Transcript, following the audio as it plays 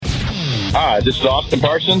Hi, this is Austin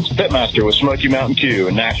Parsons, Pitmaster with Smoky Mountain Q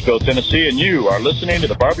in Nashville, Tennessee, and you are listening to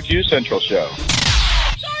the BBQ Central Show.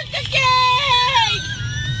 Start the game!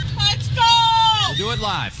 Let's go! We'll do it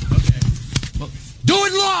live. Okay. Well, do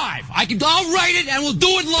it live! I'll write it and we'll do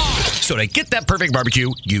it live! So to get that perfect barbecue,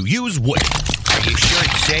 you use wood. Are you sure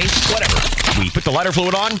it's safe? Whatever. We put the lighter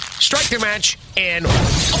fluid on, strike the match, and...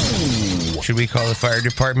 Oh! Should we call the fire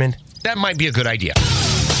department? That might be a good idea.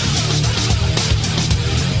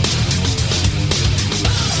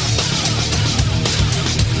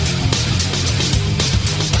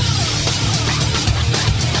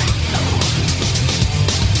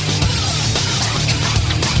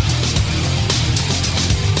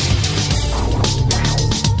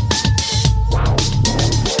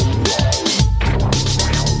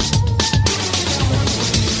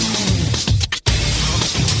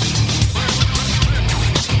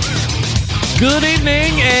 Good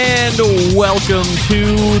evening and welcome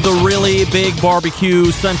to the Really Big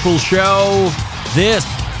Barbecue Central Show. This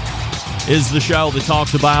is the show that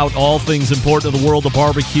talks about all things important to the world of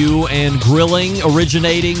barbecue and grilling,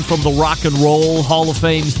 originating from the Rock and Roll Hall of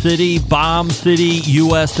Fame city, Bomb City,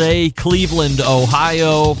 USA, Cleveland,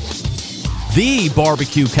 Ohio, the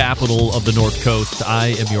barbecue capital of the North Coast. I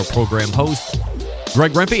am your program host,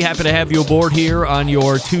 Greg Rempe. Happy to have you aboard here on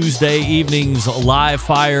your Tuesday evening's live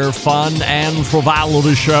fire fun and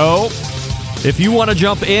frivolity show. If you want to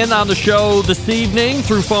jump in on the show this evening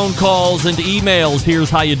through phone calls and emails, here's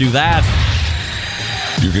how you do that.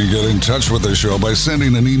 You can get in touch with the show by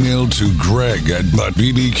sending an email to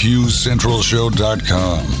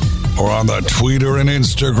greg@bbqcentralshow.com or on the Twitter and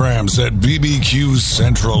Instagrams at BBQ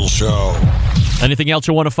Central Show. Anything else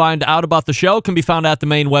you want to find out about the show can be found at the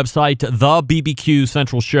main website,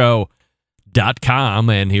 thebbqcentralshow.com.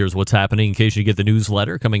 And here's what's happening in case you get the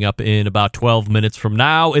newsletter coming up in about 12 minutes from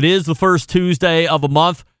now. It is the first Tuesday of a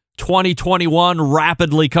month, 2021,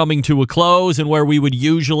 rapidly coming to a close, and where we would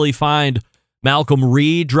usually find Malcolm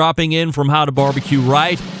Reed dropping in from How to Barbecue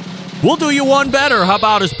Right. We'll do you one better. How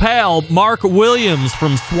about his pal, Mark Williams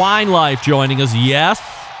from Swine Life, joining us? Yes.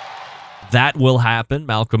 That will happen.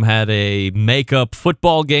 Malcolm had a makeup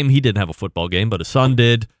football game. He didn't have a football game, but his son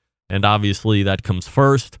did. And obviously that comes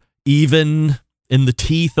first. Even in the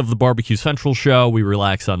teeth of the Barbecue Central show, we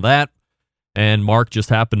relax on that. And Mark just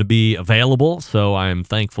happened to be available, so I'm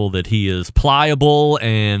thankful that he is pliable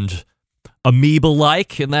and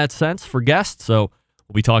amoeba-like in that sense for guests. So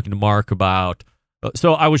we'll be talking to Mark about...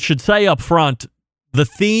 So I should say up front, the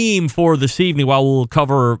theme for this evening, while we'll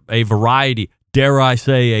cover a variety... dare I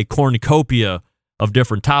say, a cornucopia of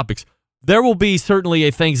different topics. There will be certainly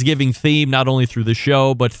a Thanksgiving theme, not only through the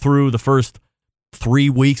show, but through the first 3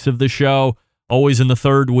 weeks of the show. Always in the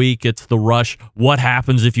third week, it's the rush. What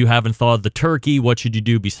happens if you haven't thawed the turkey? What should you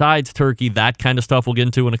do besides turkey? That kind of stuff we'll get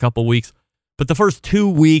into in a couple weeks. But the first 2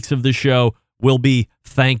 weeks of the show will be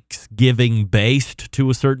Thanksgiving-based to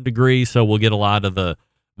a certain degree, so we'll get a lot of the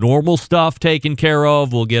normal stuff taken care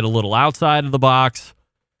of. We'll get a little outside of the box.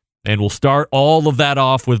 And we'll start all of that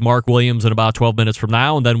off with Mark Williams in about 12 minutes from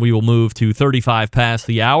now, and then we will move to 35 past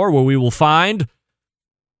the hour, where we will find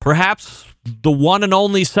perhaps the one and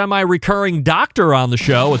only semi-recurring doctor on the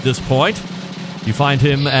show at this point. You find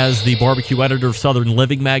him as the barbecue editor of Southern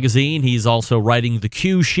Living magazine. He's also writing the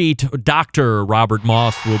Q Sheet. Dr. Robert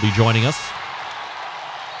Moss will be joining us.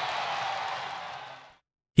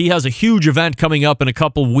 He has a huge event coming up in a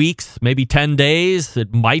couple weeks, maybe 10 days.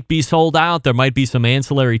 It might be sold out. There might be some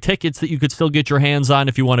ancillary tickets that you could still get your hands on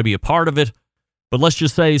if you want to be a part of it. But let's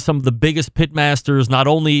just say some of the biggest pitmasters, not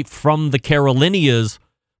only from the Carolinas,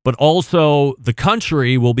 but also the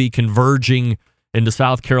country, will be converging into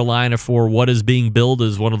South Carolina for what is being billed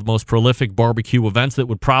as one of the most prolific barbecue events that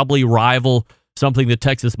would probably rival something that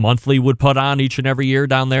Texas Monthly would put on each and every year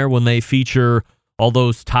down there when they feature all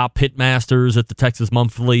those top pitmasters at the Texas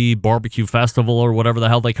Monthly Barbecue Festival or whatever the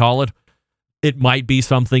hell they call it. It might be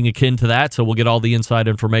something akin to that, so we'll get all the inside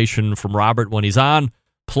information from Robert when he's on.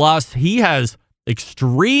 Plus, he has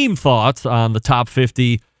extreme thoughts on the top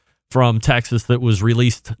 50 from Texas that was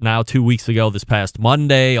released now 2 weeks ago, this past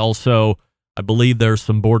Monday. Also, I believe there's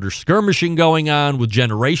some border skirmishing going on with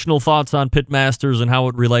generational thoughts on pitmasters and how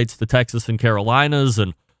it relates to Texas and Carolinas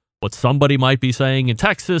and what somebody might be saying in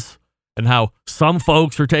Texas, and how some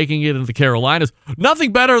folks are taking it into the Carolinas.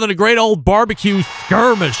 Nothing better than a great old barbecue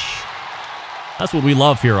skirmish. That's what we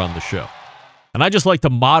love here on the show. And I just like to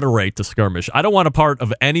moderate the skirmish. I don't want a part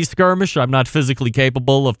of any skirmish. I'm not physically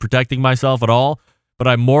capable of protecting myself at all. But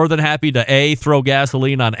I'm more than happy to, A, throw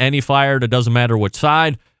gasoline on any fire. It doesn't matter which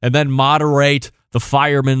side. And then moderate the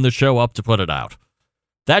firemen that show up to put it out.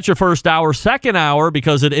 That's your first hour. Second hour,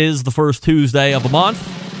 because it is the first Tuesday of the month,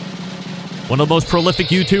 One of the most prolific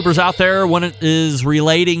YouTubers out there when it is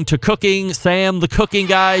relating to cooking. Sam, the cooking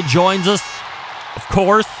guy, joins us. Of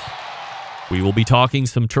course, we will be talking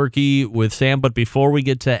some turkey with Sam, but before we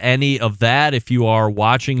get to any of that, if you are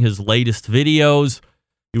watching his latest videos,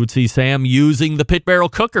 you would see Sam using the Pit Barrel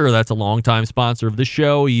Cooker. That's a longtime sponsor of this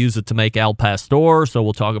show. He used it to make Al Pastor, so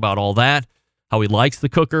we'll talk about all that, how he likes the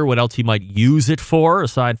cooker, what else he might use it for,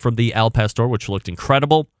 aside from the Al Pastor, which looked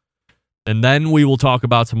incredible. And then we will talk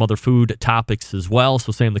about some other food topics as well.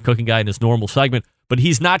 So Sam, the cooking guy, in his normal segment, but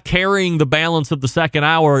he's not carrying the balance of the second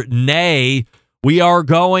hour. Nay, we are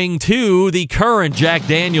going to the current Jack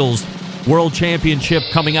Daniels World Championship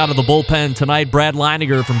coming out of the bullpen tonight. Brad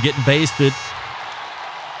Leiniger from Getting Basted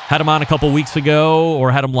had him on a couple weeks ago,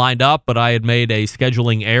 or had him lined up, but I had made a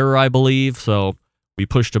scheduling error, I believe. So we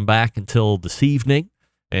pushed him back until this evening,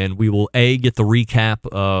 and we will get the recap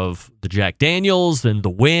of the Jack Daniels and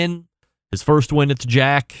the win. His first win at the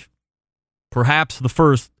Jack, perhaps the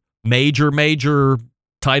first major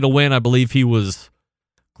title win. I believe he was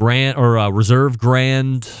reserve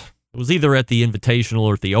grand. It was either at the Invitational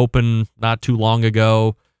or at the Open not too long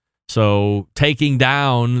ago. So taking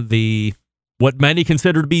down what many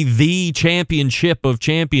consider to be the championship of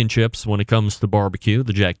championships when it comes to barbecue,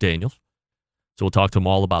 the Jack Daniels. So we'll talk to him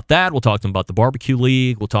all about that. We'll talk to him about the Barbecue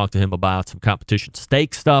League. We'll talk to him about some competition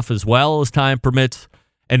steak stuff as well as time permits.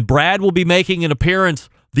 And Brad will be making an appearance,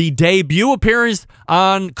 the debut appearance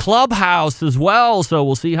on Clubhouse as well. So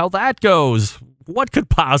we'll see how that goes. What could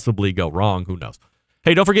possibly go wrong? Who knows?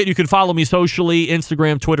 Hey, don't forget you can follow me socially,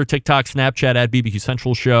 Instagram, Twitter, TikTok, Snapchat at BBQ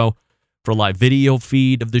Central Show. For a live video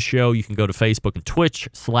feed of the show, you can go to Facebook and Twitch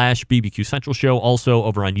 /BBQ Central Show. Also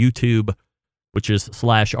over on YouTube, which is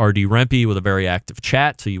 /RD Rempe with a very active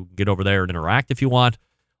chat. So you can get over there and interact if you want.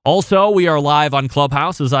 Also, we are live on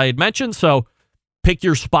Clubhouse, as I had mentioned. So pick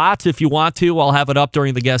your spots if you want to. I'll have it up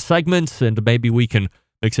during the guest segments, and maybe we can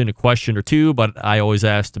mix in a question or two, but I always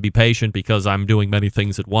ask to be patient because I'm doing many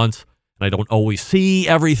things at once, and I don't always see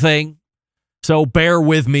everything. So bear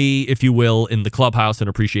with me, if you will, in the Clubhouse, and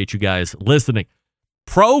appreciate you guys listening.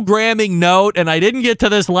 Programming note, and I didn't get to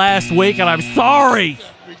this last week, and I'm sorry.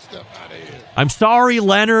 I'm sorry,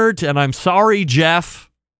 Leonard, and I'm sorry,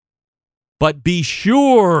 Jeff, but be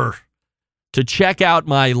sure to check out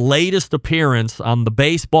my latest appearance on the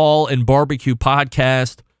Baseball and Barbecue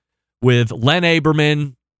podcast with Len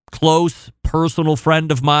Aberman, close personal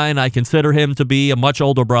friend of mine. I consider him to be a much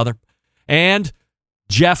older brother. And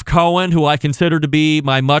Jeff Cohen, who I consider to be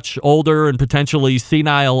my much older and potentially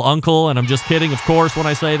senile uncle. And I'm just kidding, of course, when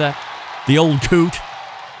I say that. The old coot.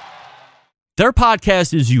 Their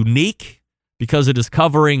podcast is unique because it is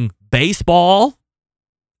covering baseball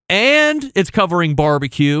and it's covering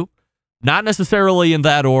barbecue. Not necessarily in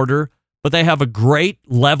that order, but they have a great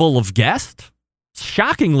level of guest.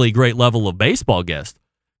 Shockingly great level of baseball guest.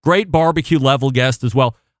 Great barbecue level guest as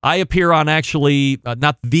well. I appear on actually,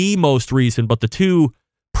 not the most recent, but the two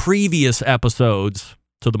previous episodes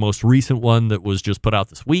to the most recent one that was just put out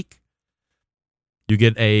this week. You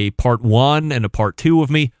get a part 1 and a part 2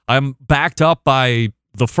 of me. I'm backed up by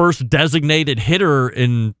the first designated hitter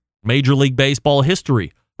in Major League Baseball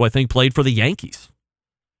history, who I think played for the Yankees.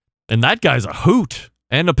 And that guy's a hoot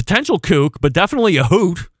and a potential kook, but definitely a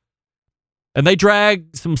hoot. And they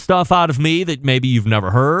drag some stuff out of me that maybe you've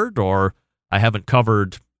never heard or I haven't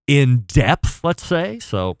covered in depth, let's say.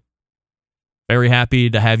 So very happy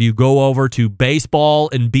to have you go over to Baseball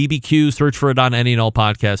and BBQ, search for it on any and all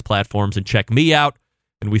podcast platforms, and check me out.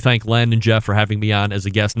 And we thank Len and Jeff for having me on as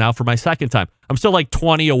a guest now for my second time. I'm still like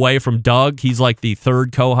 20 away from Doug. He's like the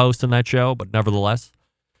third co-host in that show, but nevertheless.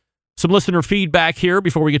 Some listener feedback here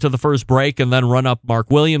before we get to the first break and then run up Mark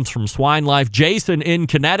Williams from Swine Life. Jason in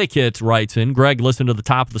Connecticut writes in, Greg, listened to the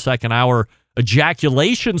top of the second hour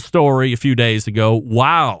ejaculation story a few days ago.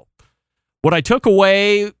 Wow. What I took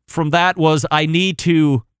away from that was I need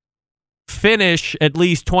to finish at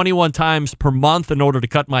least 21 times per month in order to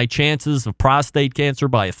cut my chances of prostate cancer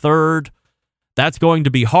by a third. That's going to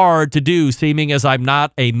be hard to do, seeming as I'm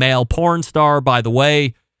not a male porn star, by the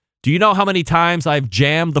way. Do you know how many times I've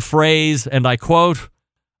jammed the phrase, and I quote,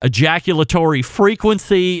 ejaculatory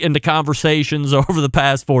frequency into conversations over the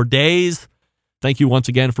past 4 days? Thank you once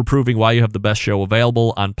again for proving why you have the best show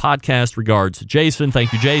available on podcast. Regards, Jason.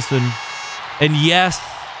 Thank you, Jason. And yes,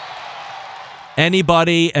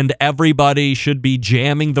 anybody and everybody should be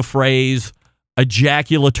jamming the phrase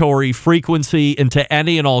ejaculatory frequency into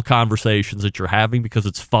any and all conversations that you're having because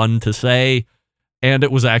it's fun to say. And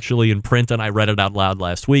it was actually in print, and I read it out loud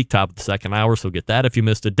last week, top of the second hour, so get that if you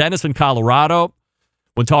missed it. Dennis in Colorado,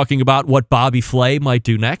 when talking about what Bobby Flay might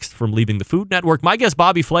do next from leaving the Food Network. My guess,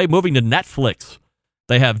 Bobby Flay moving to Netflix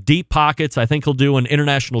They have deep pockets. I think he'll do an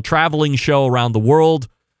international traveling show around the world.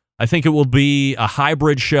 I think it will be a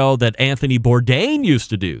hybrid show that Anthony Bourdain used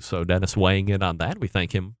to do. So Dennis weighing in on that. We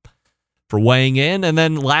thank him for weighing in. And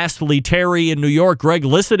then lastly, Terry in New York. Greg,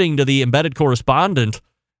 listening to the Embedded Correspondent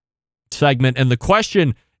segment, and the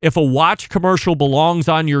question, if a watch commercial belongs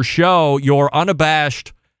on your show, your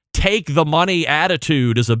unabashed take the money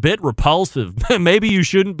attitude is a bit repulsive. Maybe you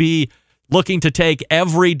shouldn't be looking to take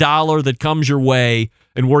every dollar that comes your way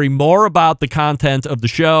and worry more about the content of the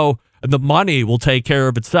show, and the money will take care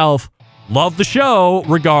of itself. Love the show.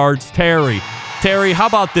 Regards, Terry. Terry, how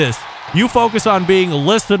about this? You focus on being a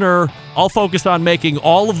listener. I'll focus on making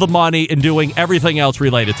all of the money and doing everything else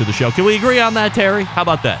related to the show. Can we agree on that, Terry? How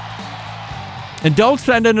about that? And don't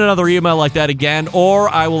send in another email like that again, or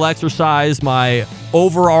I will exercise my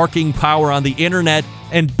overarching power on the internet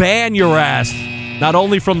and ban your ass, not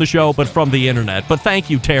only from the show, but from the internet. But thank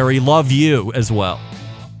you, Terry. Love you as well.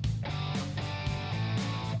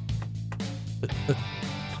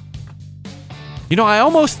 You know, I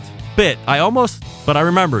almost, but I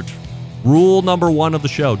remembered. Rule number 1 of the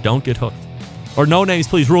show, don't get hooked. Or no names,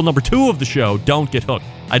 please. Rule number 2 of the show, don't get hooked.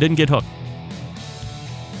 I didn't get hooked.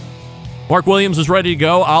 Mark Williams is ready to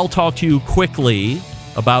go. I'll talk to you quickly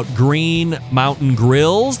about Green Mountain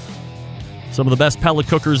Grills. Some of the best pellet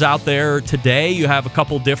cookers out there today. You have a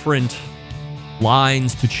couple different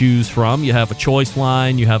lines to choose from. You have a choice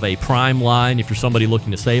line. You have a prime line if you're somebody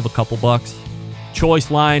looking to save a couple bucks.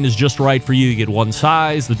 Choice line is just right for you. You get one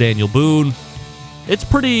size, the Daniel Boone. It's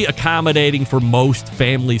pretty accommodating for most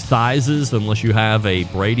family sizes, unless you have a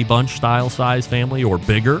Brady Bunch style size family or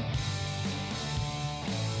bigger.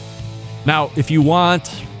 Now, if you want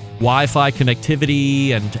Wi-Fi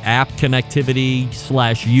connectivity and app connectivity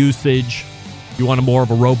 / usage, you want a more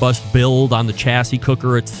of a robust build on the chassis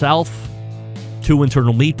cooker itself, 2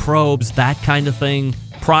 internal meat probes, that kind of thing.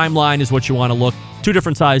 Prime line is what you want to look. 2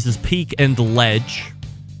 different sizes, peak and ledge.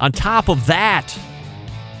 On top of that,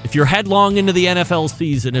 if you're headlong into the NFL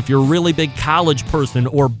season, if you're a really big college person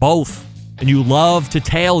or both, and you love to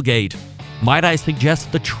tailgate, might I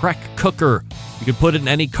suggest the Trek cooker. You can put it in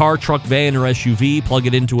any car, truck, van, or SUV, plug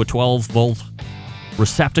it into a 12-volt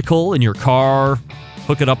receptacle in your car,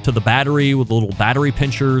 hook it up to the battery with little battery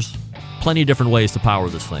pinchers. Plenty of different ways to power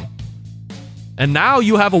this thing. And now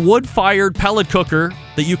you have a wood-fired pellet cooker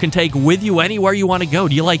that you can take with you anywhere you want to go.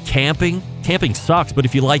 Do you like camping? Camping sucks, but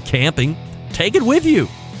if you like camping, take it with you.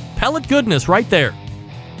 Pellet goodness right there.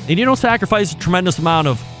 And you don't sacrifice a tremendous amount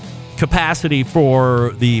of capacity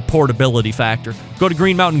for the portability factor. Go to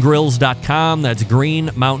greenmountaingrills.com. That's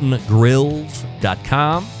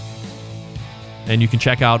greenmountaingrills.com. And you can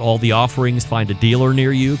check out all the offerings, find a dealer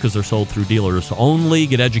near you because they're sold through dealers only.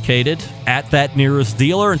 Get educated at that nearest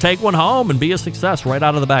dealer and take one home and be a success right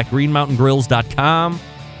out of the back. greenmountaingrills.com.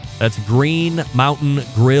 That's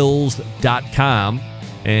greenmountaingrills.com.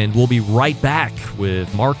 And we'll be right back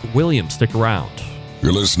with Mark Williams. Stick around.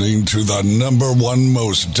 You're listening to the #1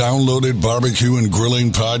 most downloaded barbecue and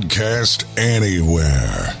grilling podcast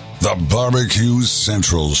anywhere. The Barbecue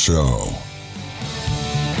Central Show.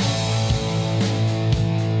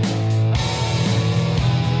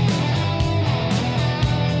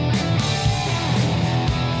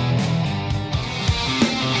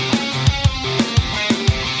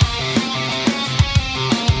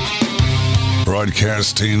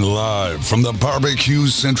 Broadcasting live from the Barbecue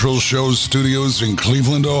Central Show studios in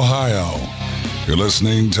Cleveland, Ohio. You're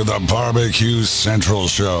listening to the Barbecue Central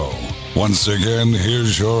Show. Once again,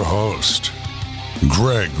 here's your host,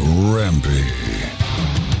 Greg Rempe.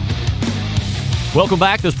 Welcome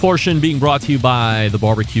back. This portion being brought to you by the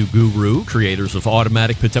Barbecue Guru, creators of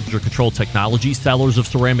automatic pit temperature control technology, sellers of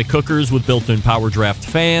ceramic cookers with built-in power draft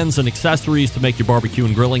fans and accessories to make your barbecue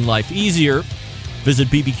and grilling life easier. Visit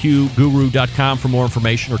bbqguru.com for more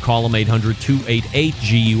information or call them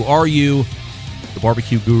 800-288-GURU. The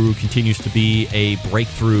Barbecue Guru continues to be a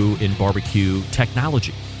breakthrough in barbecue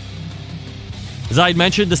technology. As I had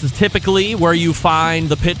mentioned, this is typically where you find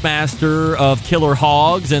the pitmaster of Killer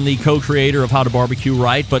Hogs and the co-creator of How to Barbecue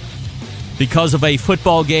Right, but because of a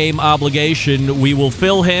football game obligation, we will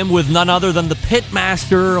fill him with none other than the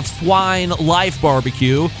pitmaster of Swine Life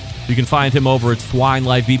Barbecue. You can find him over at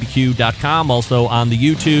swinelifebbq.com, also on the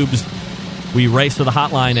YouTubes. We race to the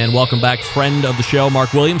hotline and welcome back friend of the show,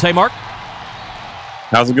 Mark Williams. Hey, Mark.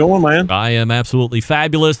 How's it going, man? I am absolutely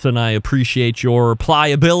fabulous, and I appreciate your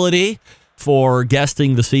pliability for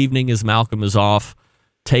guesting this evening as Malcolm is off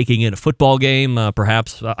taking in a football game.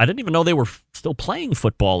 Perhaps, I didn't even know they were still playing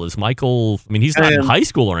football. Is Michael, I mean, he's not in high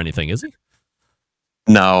school or anything, is he?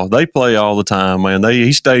 No, they play all the time, man.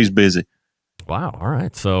 He stays busy. Wow. All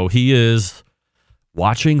right. So he is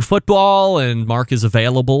watching football, and Mark is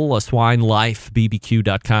available.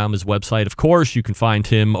 SwineLifeBBQ.com, his website. Of course, you can find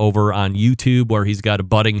him over on YouTube, where he's got a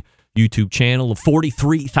budding YouTube channel of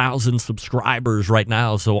 43,000 subscribers right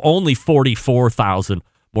now, so only 44,000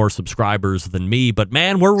 more subscribers than me. But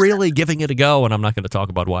man, we're really giving it a go, and I'm not going to talk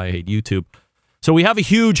about why I hate YouTube. So we have a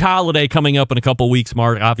huge holiday coming up in a couple weeks,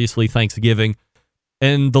 Mark, obviously Thanksgiving.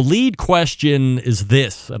 And the lead question is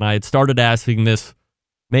this, and I had started asking this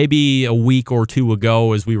maybe a week or two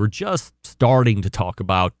ago as we were just starting to talk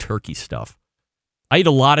about turkey stuff. I eat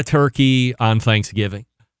a lot of turkey on Thanksgiving.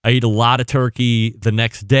 I eat a lot of turkey the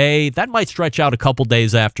next day. That might stretch out a couple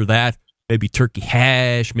days after that. Maybe turkey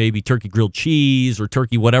hash, maybe turkey grilled cheese, or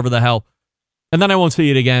turkey whatever the hell. And then I won't see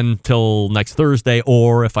it again till next Thursday,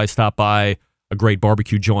 or if I stop by a great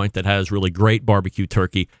barbecue joint that has really great barbecue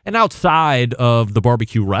turkey. And outside of the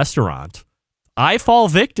barbecue restaurant, I fall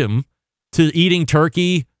victim to eating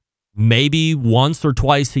turkey maybe once or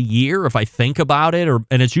twice a year if I think about it.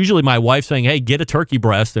 And it's usually my wife saying, hey, get a turkey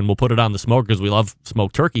breast and we'll put it on the smoker because we love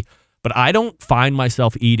smoked turkey. But I don't find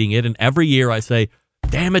myself eating it. And every year I say,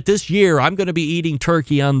 damn it, this year I'm going to be eating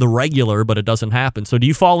turkey on the regular, but it doesn't happen. So do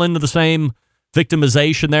you fall into the same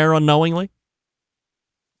victimization there unknowingly?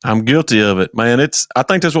 I'm guilty of it, man. I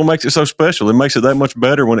think that's what makes it so special. It makes it that much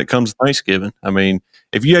better when it comes to Thanksgiving. I mean,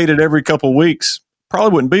 if you ate it every couple of weeks,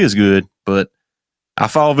 probably wouldn't be as good, but I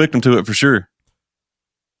fall victim to it for sure.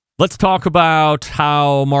 Let's talk about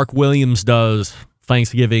how Mark Williams does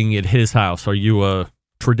Thanksgiving at his house. Are you a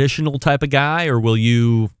traditional type of guy, or will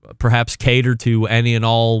you perhaps cater to any and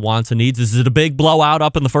all wants and needs? Is it a big blowout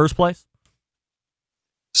up in the first place?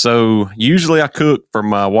 So usually I cook for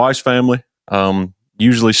my wife's family.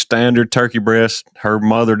 Usually standard turkey breast. Her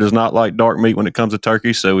mother does not like dark meat when it comes to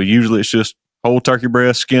turkey, so usually it's just whole turkey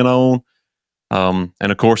breast, skin on.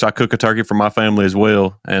 And of course, I cook a turkey for my family as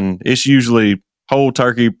well. And it's usually whole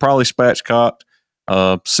turkey, probably spatchcocked,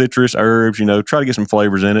 citrus, herbs, try to get some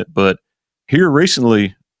flavors in it. But here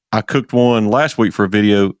recently, I cooked one last week for a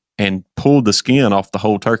video and pulled the skin off the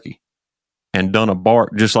whole turkey and done a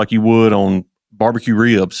bark just like you would on barbecue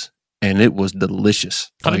ribs. And it was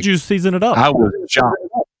delicious. How did you season it up? I was shocked.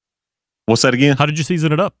 What's that again? How did you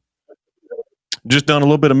season it up? Just done a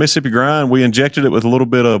little bit of Mississippi grind. We injected it with a little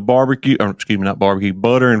bit of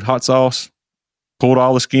butter and hot sauce. Pulled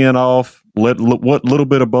all the skin off. Let what little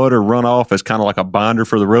bit of butter run off as kind of like a binder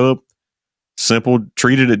for the rub. Simple.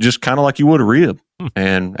 Treated it just kind of like you would a rib.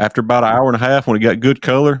 And after about an hour and a half, when it got good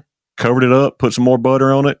color, covered it up, put some more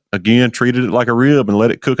butter on it. Again, treated it like a rib and let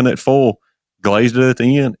it cook in that foil. Glazed it at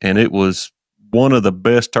the end, and it was one of the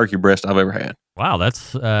best turkey breasts I've ever had. Wow,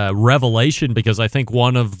 that's a revelation, because I think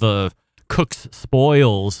one of the cook's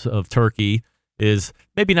spoils of turkey is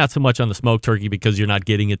maybe not so much on the smoked turkey, because you're not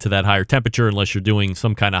getting it to that higher temperature unless you're doing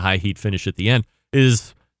some kind of high heat finish at the end,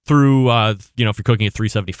 is through, if you're cooking at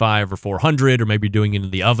 375 or 400, or maybe you're doing it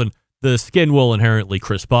in the oven, the skin will inherently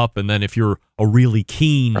crisp up. And then if you're a really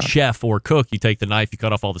keen chef or cook, you take the knife, you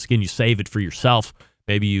cut off all the skin, you save it for yourself.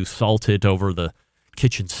 Maybe you salt it over the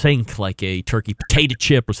kitchen sink like a turkey potato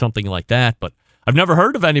chip or something like that. But I've never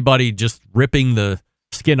heard of anybody just ripping the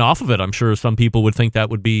skin off of it. I'm sure some people would think that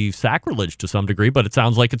would be sacrilege to some degree, but it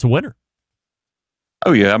sounds like it's a winner.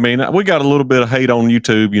 Oh, yeah. I mean, we got a little bit of hate on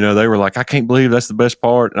YouTube. They were like, I can't believe that's the best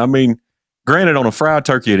part. I mean, granted, on a fried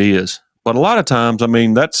turkey it is. But a lot of times, I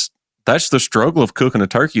mean, that's the struggle of cooking a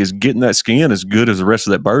turkey, is getting that skin as good as the rest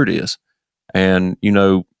of that bird is. And,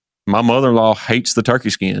 my mother-in-law hates the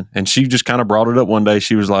turkey skin, and she just kind of brought it up one day.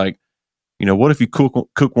 She was like, what if you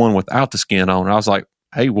cook one without the skin on? And I was like,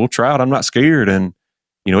 hey, we'll try it. I'm not scared. And,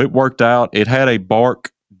 it worked out. It had a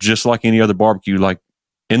bark just like any other barbecue. Like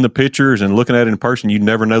in the pictures and looking at it in person, you'd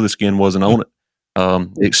never know the skin wasn't on it.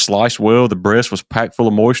 It sliced well. The breast was packed full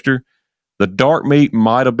of moisture. The dark meat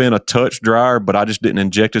might have been a touch drier, but I just didn't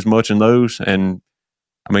inject as much in those. And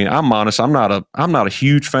I mean, I'm honest. I'm not a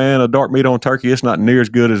huge fan of dark meat on turkey. It's not near as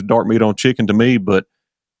good as dark meat on chicken to me, but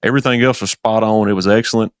everything else was spot on. It was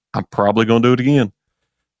excellent. I'm probably going to do it again.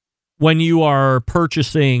 When you are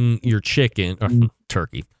purchasing your chicken or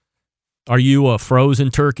turkey, are you a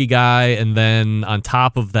frozen turkey guy? And then on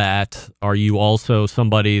top of that, are you also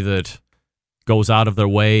somebody that goes out of their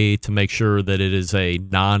way to make sure that it is a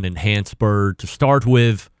non-enhanced bird to start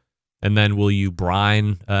with? And then will you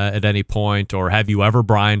brine at any point, or have you ever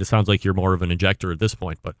brined? It sounds like you're more of an injector at this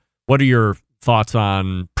point, but what are your thoughts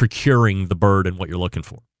on procuring the bird and what you're looking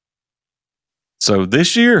for? So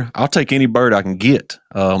this year, I'll take any bird I can get.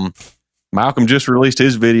 Malcolm just released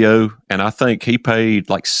his video, and I think he paid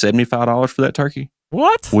like $75 for that turkey.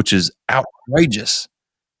 What? Which is outrageous.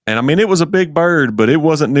 And I mean, it was a big bird, but it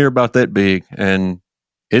wasn't near about that big. And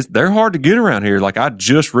they're hard to get around here. Like I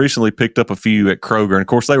just recently picked up a few at Kroger, and of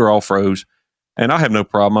course they were all froze, and I have no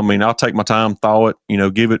problem. I mean, I'll take my time, thaw it,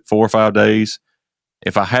 give it 4 or 5 days.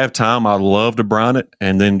 If I have time, I'd love to brine it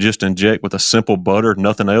and then just inject with a simple butter,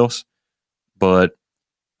 nothing else. But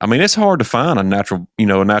I mean, it's hard to find a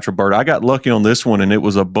natural bird. I got lucky on this one, and it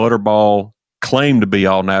was a butterball, claimed to be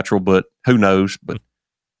all natural, but who knows? But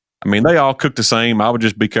I mean, they all cook the same. I would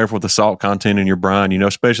just be careful with the salt content in your brine,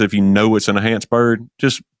 especially if you know it's an enhanced bird.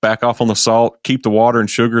 Just back off on the salt, keep the water and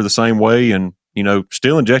sugar the same way, and,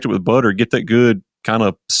 still inject it with butter, get that good kind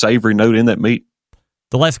of savory note in that meat.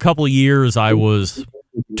 The last couple of years I was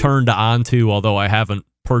turned on to, although I haven't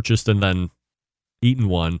purchased and then eaten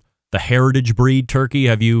one, the heritage breed turkey.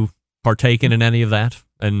 Have you partaken in any of that?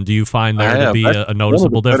 And do you find there to be a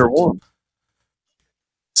noticeable difference?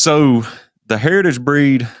 So the heritage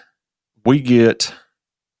breed we get, I'm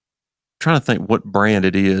trying to think what brand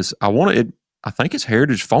it is. I think it's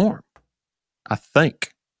Heritage Farm. I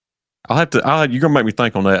think. you're going to make me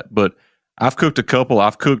think on that, but I've cooked a couple.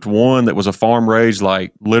 I've cooked one that was a farm raised,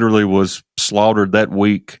 like literally was slaughtered that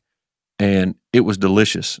week, and it was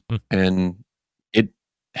delicious. And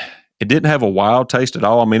it didn't have a wild taste at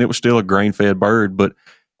all. I mean, it was still a grain-fed bird, but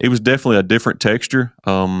it was definitely a different texture.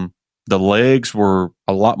 The legs were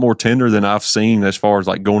a lot more tender than I've seen as far as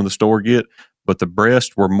like going to the store get, but the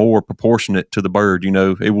breasts were more proportionate to the bird.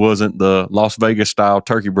 It wasn't the Las Vegas style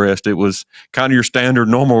turkey breast. It was kind of your standard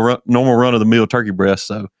normal run of the mill turkey breast.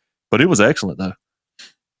 So, but it was excellent though.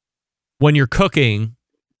 When you're cooking,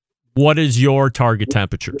 what is your target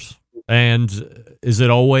temperatures? And is it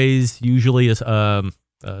always usually a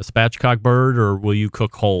spatchcock bird, or will you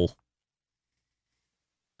cook whole?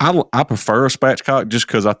 I prefer a spatchcock just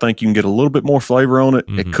because I think you can get a little bit more flavor on it.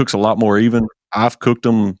 It cooks a lot more even. I've cooked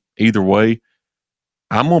them either way.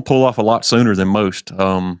 I'm going to pull off a lot sooner than most.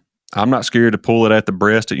 I'm not scared to pull it at the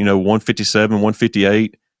breast at 157,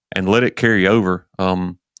 158, and let it carry over.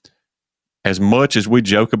 As much as we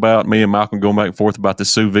joke about, me and Malcolm going back and forth about the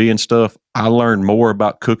sous vide and stuff, I learned more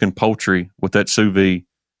about cooking poultry with that sous vide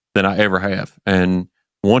than I ever have. And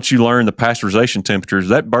once you learn the pasteurization temperatures,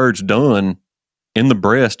 that bird's done in the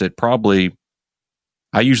breast at probably,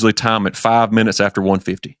 I usually time it 5 minutes after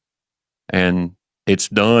 150. And it's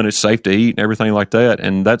done, it's safe to eat and everything like that.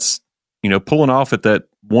 And that's, pulling off at that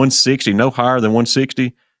 160, no higher than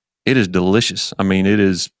 160, it is delicious. I mean, it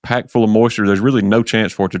is packed full of moisture. There's really no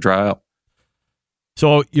chance for it to dry out.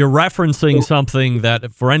 So you're referencing something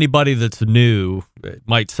that for anybody that's new, it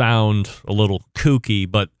might sound a little kooky,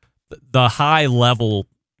 but the high level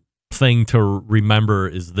thing to remember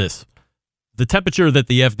is this. The temperature that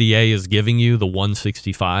the FDA is giving you, the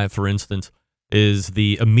 165, for instance, is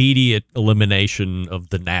the immediate elimination of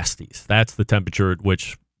the nasties. That's the temperature at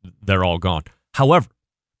which they're all gone. However,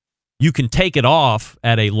 you can take it off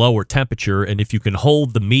at a lower temperature, and if you can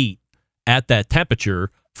hold the meat at that temperature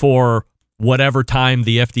for whatever time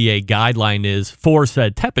the FDA guideline is for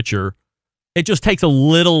said temperature, it just takes a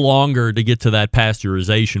little longer to get to that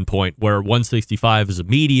pasteurization point where 165 is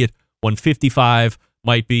immediate, 155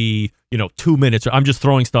 might be, 2 minutes. I'm just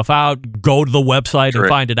throwing stuff out. Go to the website and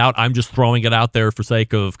find it out. I'm just throwing it out there for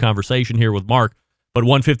sake of conversation here with Mark. But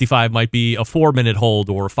 155 might be a 4-minute hold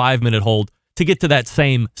or a 5-minute hold to get to that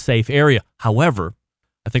same safe area. However,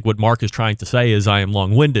 I think what Mark is trying to say is I am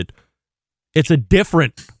long-winded. It's a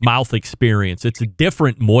different mouth experience. It's a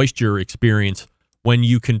different moisture experience when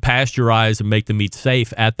you can pasteurize and make the meat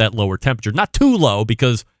safe at that lower temperature. Not too low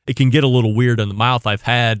because it can get a little weird in the mouth. I've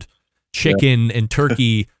had chicken and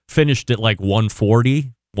turkey finished at like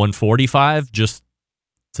 140, 145 just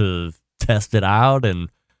to test it out, and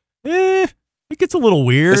it gets a little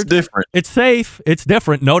weird. It's different. It's safe. It's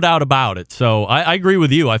different, no doubt about it. So I agree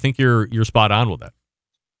with you. I think you're spot on with that.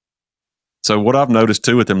 So what I've noticed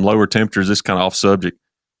too with them lower temperatures, this kind of off subject,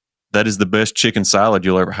 that is the best chicken salad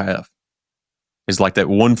you'll ever have. It's like that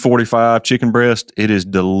 145 chicken breast. It is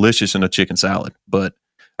delicious in a chicken salad. But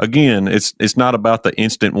again, it's not about the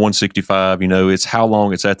instant 165, it's how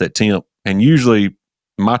long it's at that temp. And usually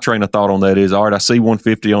my train of thought on that is, all right, I see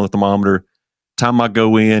 150 on the thermometer. Time I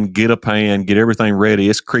go in, get a pan, get everything ready,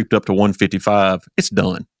 it's creeped up to 155. It's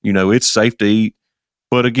done. It's safe to eat.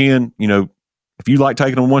 But again, if you like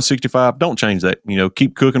taking on 165, don't change that.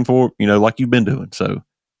 Keep cooking for it, like you've been doing. So,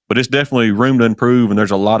 but it's definitely room to improve, and there's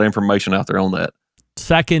a lot of information out there on that.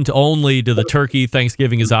 Second only to the turkey,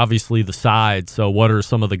 Thanksgiving is obviously the sides. So what are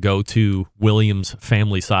some of the go-to Williams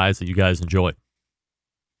family sides that you guys enjoy?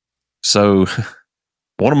 So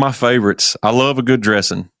one of my favorites, I love a good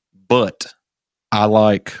dressing, but I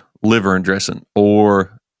like liver and dressing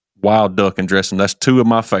or wild duck and dressing. That's two of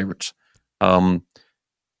my favorites.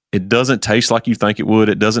 It doesn't taste like you think it would.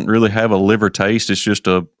 It doesn't really have a liver taste. It's just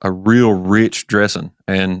a real rich dressing,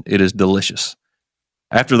 and it is delicious.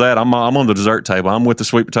 After that, I'm on the dessert table. I'm with the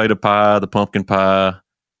sweet potato pie, the pumpkin pie.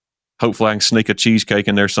 Hopefully I can sneak a cheesecake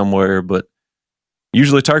in there somewhere, but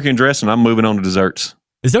usually turkey and dressing, I'm moving on to desserts.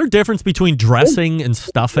 Is there a difference between dressing and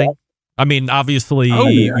stuffing? I mean, obviously,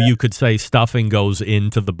 you could say stuffing goes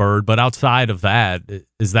into the bird, but outside of that,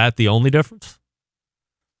 is that the only difference?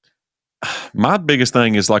 My biggest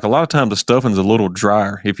thing is, like, a lot of times the stuffing's a little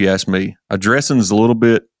drier, if you ask me. A dressing's a little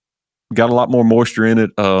bit, got a lot more moisture in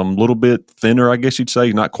it, a little bit thinner, I guess you'd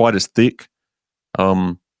say, not quite as thick.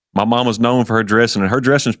 My mama's known for her dressing, and her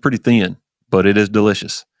dressing's pretty thin, but it is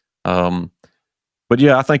delicious. But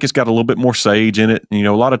yeah, I think it's got a little bit more sage in it. You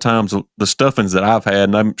know, a lot of times the stuffings that I've had,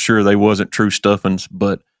 and I'm sure they wasn't true stuffings,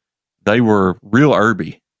 but they were real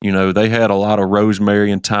herby. You know, they had a lot of rosemary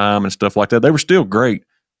and thyme and stuff like that. They were still great,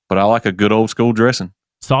 but I like a good old school dressing.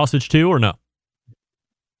 Sausage too, or no?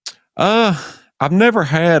 I've never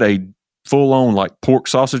had a full on like pork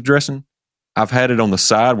sausage dressing. I've had it on the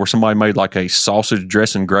side where somebody made like a sausage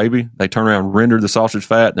dressing gravy. They turn around, rendered the sausage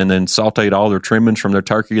fat, and then sauteed all their trimmings from their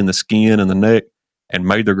turkey and the skin and the neck, and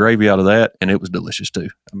made their gravy out of that, and it was delicious too.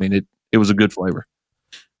 I mean, it was a good flavor.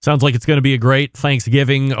 Sounds like it's going to be a great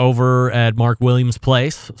Thanksgiving over at Mark Williams'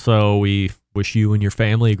 place. So we wish you and your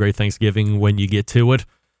family a great Thanksgiving when you get to it.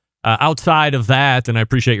 Outside of that, and I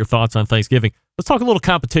appreciate your thoughts on Thanksgiving, let's talk a little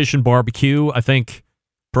competition barbecue. I think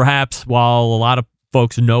perhaps while a lot of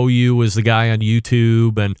folks know you as the guy on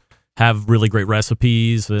YouTube and have really great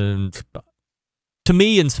recipes and to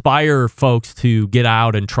me, inspire folks to get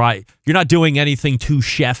out and try. You're not doing anything too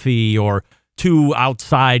chefy or too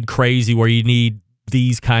outside crazy where you need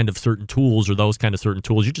these kind of certain tools or those kind of certain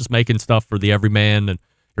tools. You're just making stuff for the everyman, and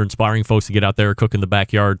you're inspiring folks to get out there, cook in the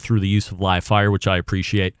backyard through the use of live fire, which I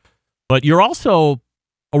appreciate. But you're also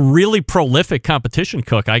a really prolific competition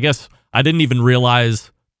cook. I guess I didn't even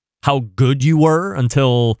realize how good you were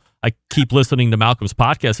until I keep listening to Malcolm's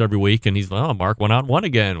podcast every week, and he's like, oh, Mark went out and won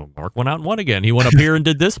again. Mark went out and won again. He went up here and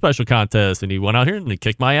did this special contest, and he went out here and he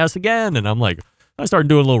kicked my ass again. And I'm like, I started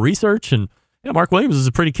doing a little research, and yeah, Mark Williams is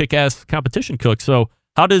a pretty kick-ass competition cook. So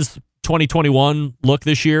how does 2021 look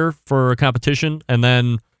this year for a competition? And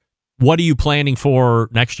then what are you planning for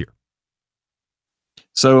next year?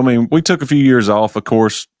 So, I mean, we took a few years off. Of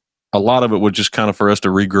course, a lot of it was just kind of for us to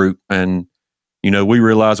regroup. And, you know, we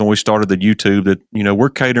realized when we started the YouTube that, you know, we're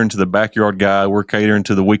catering to the backyard guy. We're catering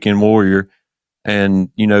to the weekend warrior. And,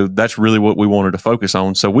 you know, that's really what we wanted to focus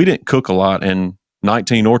on. So we didn't cook a lot in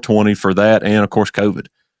 19 or 20 for that. And, of course, COVID.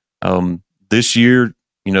 This year,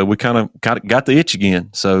 you know, we kind of got the itch again.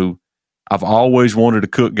 So I've always wanted to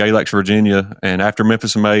cook Galax, Virginia. And after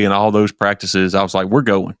Memphis in May and all those practices, I was like, we're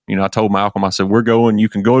going. You know, I told Malcolm, I said, we're going. You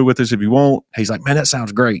can go with us if you want. He's like, man, that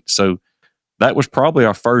sounds great. So that was probably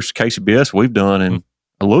our first KCBS we've done in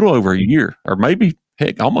a little over a year, or maybe,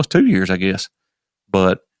 heck, almost 2 years, I guess.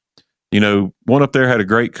 But, you know, one up there had a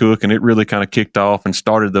great cook, and it really kind of kicked off and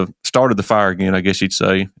started the fire again, I guess you'd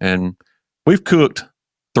say. And we've cooked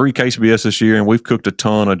 3 KCBS this year, and we've cooked a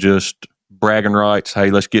ton of just bragging rights.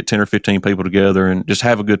 Hey, let's get 10 or 15 people together and just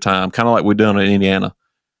have a good time, kind of like we've done in Indiana.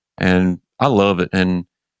 And I love it. And,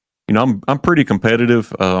 you know, I'm pretty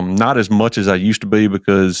competitive, not as much as I used to be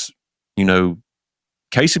because, you know,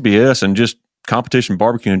 KCBS and just competition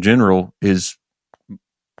barbecue in general is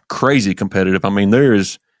crazy competitive. I mean,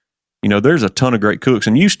 there's a ton of great cooks.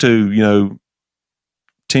 And used to, you know,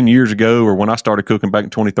 10 years ago or when I started cooking back in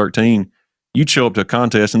 2013, you'd show up to a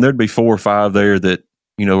contest and there'd be 4 or 5 there that,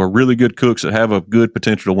 you know, are really good cooks that have a good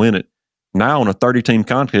potential to win it. Now on a 30-team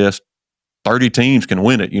contest, 30 teams can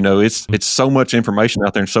win it. You know, it's so much information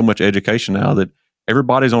out there and so much education now that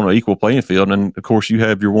everybody's on an equal playing field. And of course, you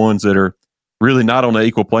have your ones that are really not on the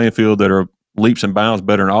equal playing field that are leaps and bounds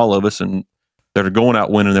better than all of us and that are going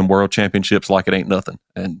out winning them world championships like it ain't nothing.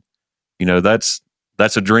 And, you know, that's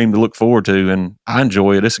a dream to look forward to. And I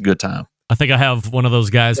enjoy it. It's a good time. I think I have one of those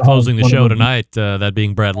guys closing the show tonight, that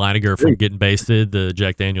being Brad Leiniger from Getting Basted, the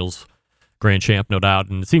Jack Daniels grand champ, no doubt.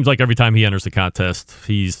 And it seems like every time he enters the contest,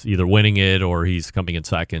 he's either winning it or he's coming in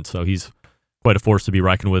second. So he's quite a force to be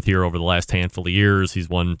reckoned with here over the last handful of years. He's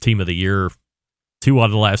won Team of the Year 2 out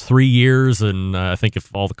of the last 3 years. And I think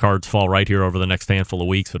if all the cards fall right here over the next handful of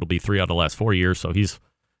weeks, it'll be 3 out of the last 4 years. So he's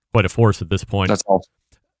quite a force at this point. That's awesome.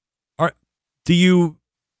 All right. Do you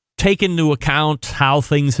take into account how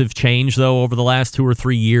things have changed, though, over the last 2 or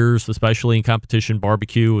 3 years, especially in competition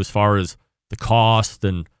barbecue, as far as the cost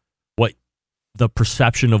and what the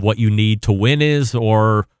perception of what you need to win is?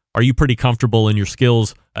 Or are you pretty comfortable in your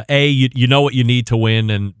skills? A, you know what you need to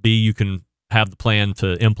win, and B, you can have the plan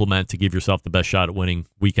to implement to give yourself the best shot at winning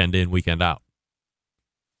weekend in, weekend out?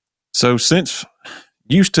 So since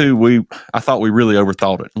used to, I thought we really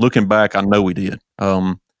overthought it. Looking back, I know we did.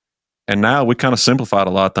 And now we kind of simplified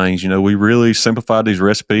a lot of things. We really simplified these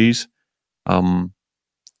recipes. And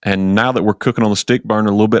now that we're cooking on the stick burner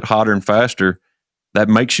a little bit hotter and faster, that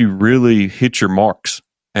makes you really hit your marks.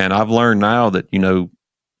 And I've learned now that,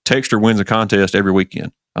 texture wins a contest every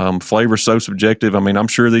weekend. Flavor's so subjective. I mean, I'm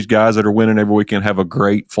sure these guys that are winning every weekend have a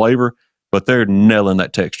great flavor, but they're nailing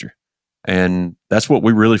that texture. And that's what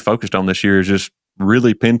we really focused on this year, is just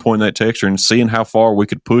really pinpointing that texture and seeing how far we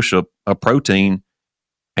could push a protein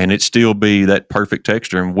and it still be that perfect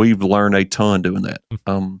texture. And we've learned a ton doing that.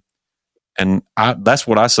 That's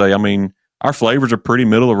what I say. I mean, our flavors are pretty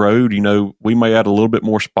middle of the road. We may add a little bit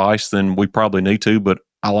more spice than we probably need to, but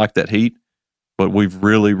I like that heat. But we've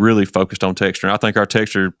really, really focused on texture. And I think our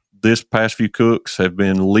texture this past few cooks have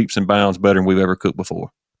been leaps and bounds better than we've ever cooked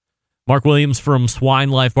before. Mark Williams from Swine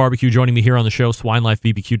Life BBQ joining me here on the show.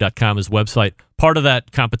 SwineLifeBBQ.com is website. Part of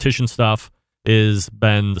that competition stuff has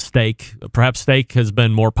been the steak. Perhaps steak has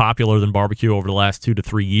been more popular than barbecue over the last 2 to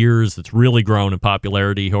 3 years. It's really grown in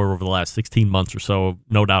popularity over the last 16 months or so,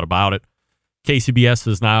 no doubt about it. KCBS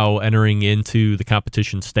is now entering into the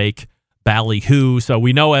competition steak ballyhoo. So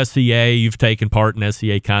we know SCA. You've taken part in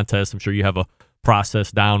SCA contests. I'm sure you have a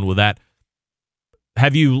process down with that.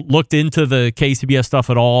 Have you looked into the KCBS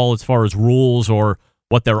stuff at all as far as rules or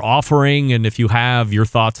what they're offering? And if you have, your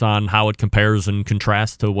thoughts on how it compares and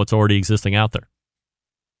contrasts to what's already existing out there?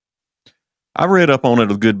 I read up on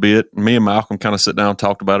it a good bit. Me and Malcolm kind of sat down and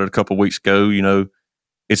talked about it a couple of weeks ago.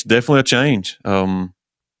 It's definitely a change.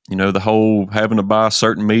 The whole having to buy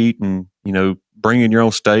certain meat and, bringing your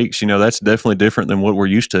own steaks, that's definitely different than what we're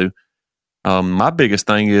used to. My biggest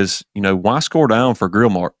thing is, why score down for grill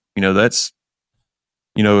mark? That's,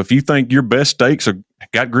 if you think your best steaks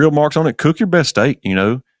got grill marks on it, cook your best steak.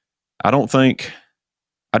 I don't see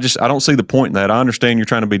the point in that. I understand you're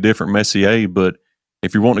trying to be different from SCA, but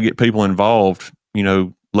if you want to get people involved,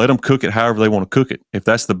 let them cook it however they want to cook it. If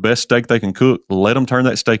that's the best steak they can cook, let them turn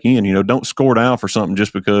that steak in. Don't score down for something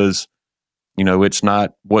just because, it's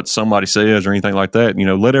not what somebody says or anything like that.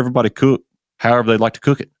 Let everybody cook however they'd like to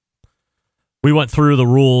cook it. We went through the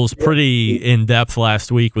rules pretty in depth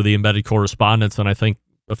last week with the embedded correspondence, and I think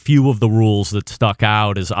a few of the rules that stuck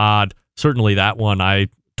out as odd. Certainly that one, I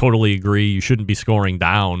totally agree. You shouldn't be scoring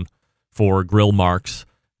down for grill marks.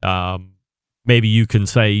 Maybe you can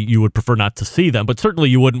say you would prefer not to see them, but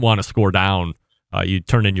certainly you wouldn't want to score down. You'd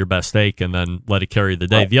turn in your best steak and then let it carry the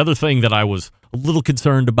day. The other thing that I was a little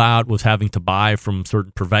concerned about was having to buy from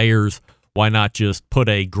certain purveyors. Why not just put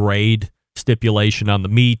a grade stipulation on the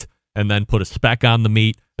meat and then put a spec on the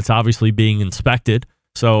meat? It's obviously being inspected,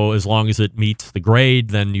 so as long as it meets the grade,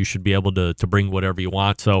 then you should be able to bring whatever you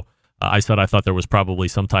want. So I said I thought there was probably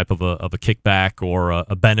some type of a kickback or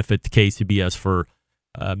a benefit to KCBS for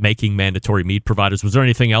making mandatory meat providers. Was there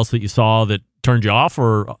anything else that you saw that turned you off,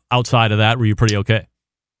 or outside of that, were you pretty okay?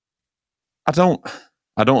 I don't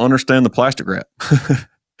understand the plastic wrap.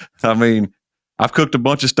 I mean, I've cooked a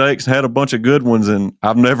bunch of steaks, had a bunch of good ones, and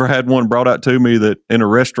I've never had one brought out to me that in a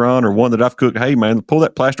restaurant or one that I've cooked, hey man, pull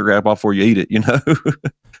that plastic wrap off before you eat it,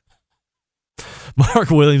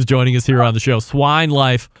 Mark Williams joining us here on the show. Swine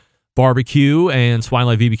Life BBQ and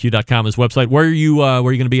SwineLifeBBQ.com is website. Where are you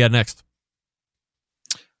going to be at next?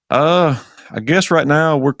 I guess right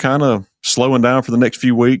now we're kind of slowing down for the next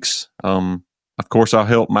few weeks. Of course, I'll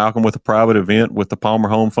help Malcolm with a private event with the Palmer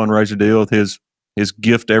Home fundraiser deal with his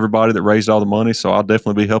gift to everybody that raised all the money. So I'll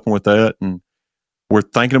definitely be helping with that. And we're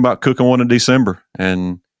thinking about cooking one in December,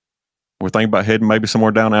 and we're thinking about heading maybe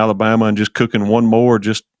somewhere down to Alabama and just cooking one more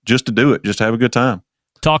just to do it, just to have a good time.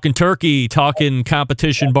 Talking turkey, talking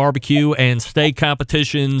competition barbecue and steak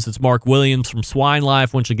competitions. It's Mark Williams from Swine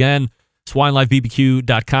Life. Once again,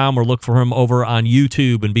 SwineLifeBBQ.com, or look for him over on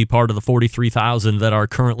YouTube and be part of the 43,000 that are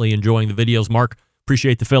currently enjoying the videos. Mark,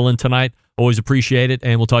 appreciate the fill-in tonight. Always appreciate it,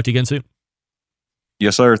 and we'll talk to you again soon.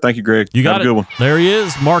 Yes, sir. Thank you, Greg. You got Have it. a good one. There he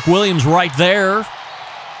is, Mark Williams right there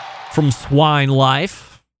from Swine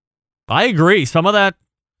Life. I agree. Some of that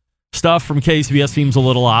stuff from KCBS seems a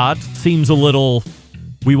little odd. Seems a little,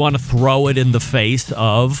 we want to throw it in the face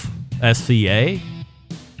of SCA.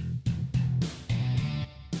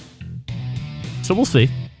 So we'll see.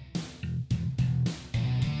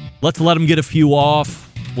 Let's let him get a few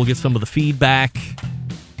off. We'll get some of the feedback,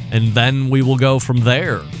 and then we will go from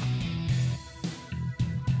there.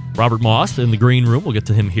 Robert Moss in the green room. We'll get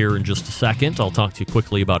to him here in just a second. I'll talk to you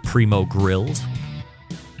quickly about Primo Grills.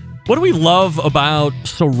 What do we love about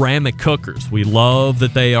ceramic cookers? We love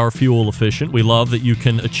that they are fuel efficient. We love that you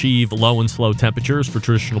can achieve low and slow temperatures for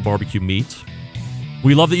traditional barbecue meats.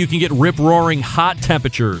 We love that you can get rip-roaring hot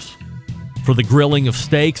temperatures for the grilling of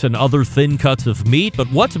steaks and other thin cuts of meat.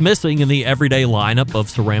 But what's missing in the everyday lineup of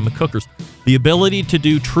ceramic cookers? The ability to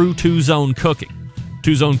do true two-zone cooking.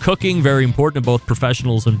 Two-zone cooking, very important to both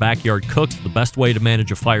professionals and backyard cooks. The best way to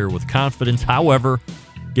manage a fire with confidence. However,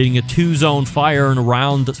 getting a two-zone fire in a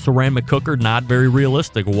round ceramic cooker, not very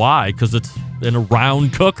realistic. Why? Because it's in a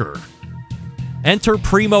round cooker. Enter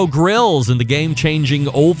Primo Grills in the game-changing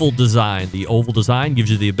oval design. The oval design gives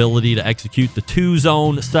you the ability to execute the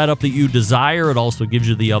two-zone setup that you desire. It also gives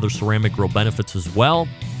you the other ceramic grill benefits as well.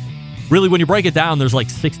 Really, when you break it down, there's like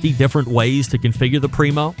 60 different ways to configure the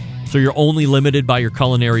Primo, so you're only limited by your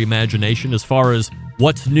culinary imagination. As far as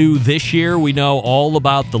what's new this year, we know all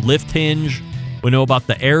about the lift hinge. We know about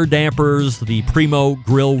the air dampers. The Primo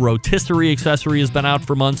Grill rotisserie accessory has been out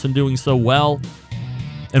for months and doing so well.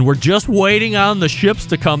 And we're just waiting on the ships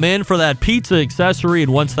to come in for that pizza accessory.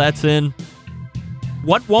 And once that's in,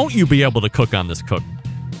 what won't you be able to cook on this cooker?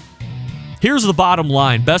 Here's the bottom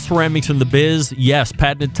line. Best ceramics in the biz. Yes.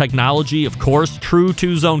 Patented technology, of course. True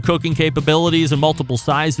two-zone cooking capabilities in multiple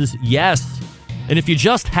sizes. Yes. And if you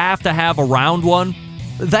just have to have a round one,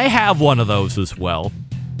 they have one of those as well.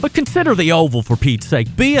 But consider the oval, for Pete's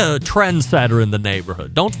sake. Be a trendsetter in the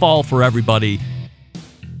neighborhood. Don't fall for everybody.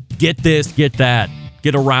 Get this, get that.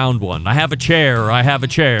 Get a round one. I have a chair. I have a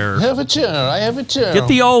chair. I have a chair. I have a chair. Get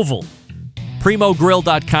the oval.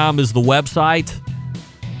 PrimoGrill.com is the website.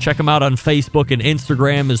 Check them out on Facebook and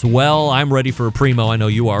Instagram as well. I'm ready for a Primo. I know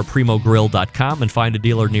you are. PrimoGrill.com, and find a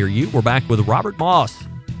dealer near you. We're back with Robert Moss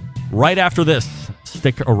right after this.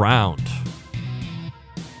 Stick around.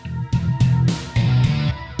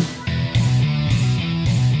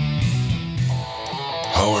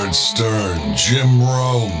 Howard Stern, Jim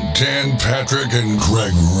Rome, Dan Patrick, and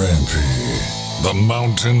Greg Rempe. The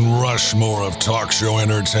Mountain Rushmore of talk show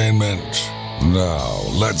entertainment. Now,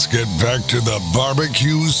 let's get back to the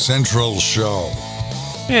Barbecue Central Show.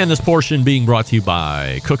 And this portion being brought to you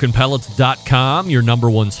by cookinpellets.com, your number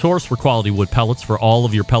one source for quality wood pellets for all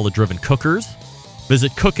of your pellet-driven cookers.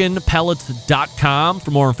 Visit cookinpellets.com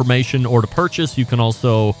for more information or to purchase. You can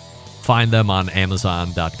also find them on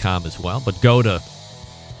Amazon.com as well. But go to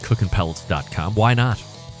cookinpellets.com. Why not?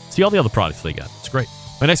 See all the other products they got. It's great.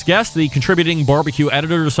 My next guest, the contributing barbecue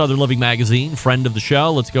editor to Southern Living Magazine, friend of the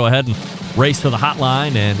show. Let's go ahead and race to the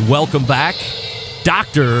hotline and welcome back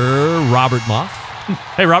Dr. Robert Moss.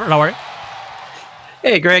 Hey, Robert, how are you?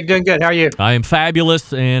 Hey, Greg, doing good. How are you? I am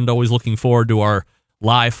fabulous and always looking forward to our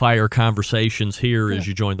live fire conversations here as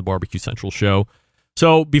you join the Barbecue Central show.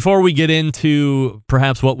 So before we get into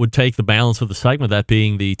perhaps what would take the balance of the segment, that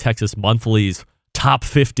being the Texas Monthly's Top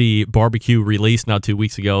 50 barbecue release now 2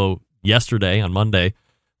 weeks ago, yesterday on Monday,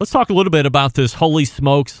 let's talk a little bit about this Holy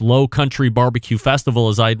Smokes Low Country Barbecue Festival.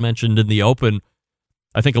 As I had mentioned in the open,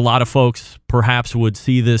 I think a lot of folks perhaps would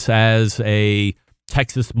see this as a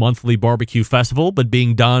Texas Monthly Barbecue Festival, but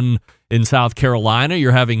being done in South Carolina,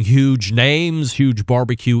 you're having huge names, huge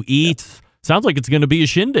barbecue eats. Sounds like it's going to be a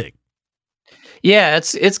shindig. Yeah,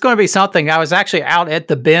 it's going to be something. I was actually out at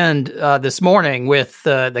the Bend this morning with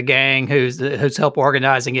the gang who's helped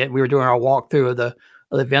organizing it. We were doing our walkthrough of the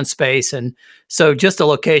event space, and so just the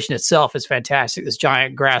location itself is fantastic. This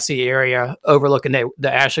giant grassy area overlooking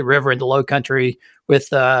the Ashley River in the Low Country with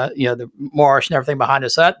the marsh and everything behind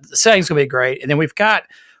us. So the setting's going to be great. And then we've got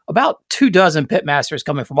about 24 pitmasters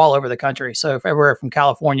coming from all over the country. So everywhere from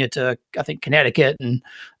California to I think Connecticut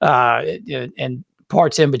and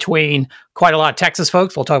parts in between. Quite a lot of Texas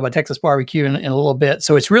folks. We'll talk about Texas barbecue in a little bit.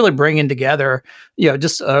 So it's really bringing together,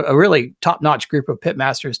 just a really top-notch group of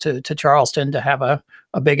pitmasters to Charleston to have a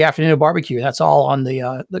big afternoon of barbecue. That's all on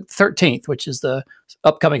the 13th, which is the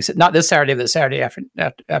upcoming, not this Saturday, but the Saturday after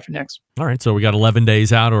next. All right. So we got 11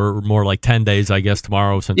 days out, or more like 10 days, I guess,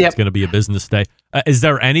 tomorrow, since it's going to be a business day. Is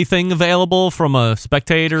there anything available from a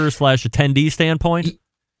spectator/attendee standpoint?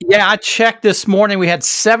 Yeah, I checked this morning. We had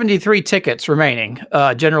 73 tickets remaining,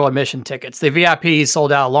 general admission tickets. The VIPs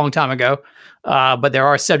sold out a long time ago, but there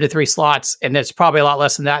are 73 slots, and it's probably a lot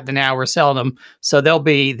less than that than now we're selling them. So they'll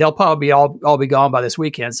probably all be gone by this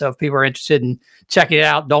weekend. So if people are interested in checking it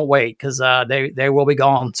out, don't wait, because they will be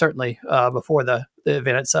gone certainly before the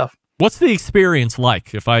event itself. What's the experience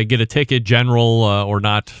like if I get a ticket, general or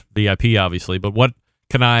not VIP, obviously? But what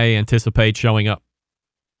can I anticipate showing up?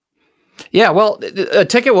 Yeah, well, a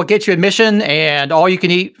ticket will get you admission and all you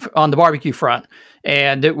can eat on the barbecue front.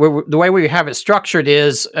 And the way we have it structured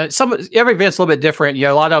is every event's a little bit different.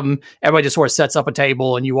 A lot of them, everybody just sort of sets up a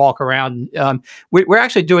table and you walk around. We're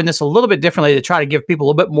actually doing this a little bit differently to try to give people a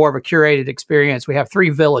little bit more of a curated experience. We have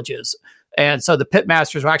 3 villages. And so the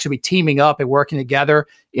pitmasters will actually be teaming up and working together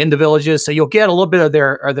in the villages. So you'll get a little bit of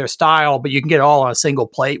their style, but you can get it all on a single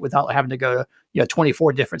plate without having to go to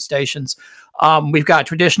 24 different stations. We've got a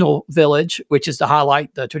traditional village, which is to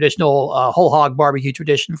highlight the traditional whole hog barbecue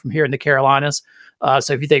tradition from here in the Carolinas.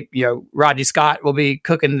 So if you think, Rodney Scott will be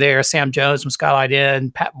cooking there, Sam Jones from Skylight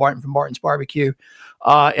Inn, Pat Martin from Martin's Barbecue.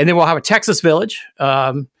 And then we'll have a Texas village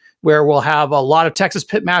where we'll have a lot of Texas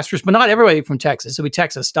pitmasters, but not everybody from Texas. It'll be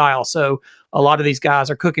Texas style. So a lot of these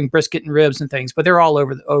guys are cooking brisket and ribs and things, but they're all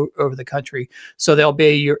over the country. So they'll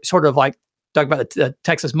be sort of like, talk about the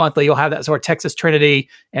Texas Monthly, you'll have that sort of Texas Trinity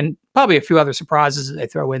and probably a few other surprises that they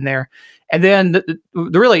throw in there. And then the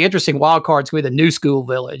really interesting wild card is going to be the New School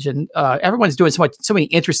Village. And everyone's doing so many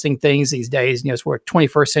interesting things these days. It's for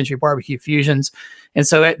 21st century barbecue fusions. And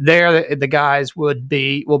so there, the guys will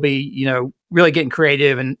be really getting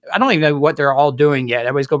creative. And I don't even know what they're all doing yet.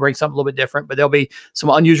 Everybody's going to bring something a little bit different, but there'll be some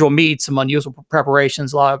unusual meats, some unusual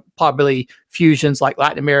preparations, a lot of probably fusions like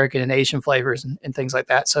Latin American and Asian flavors and things like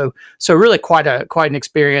that. So really quite an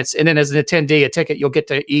experience. And then as an attendee, a ticket, you'll get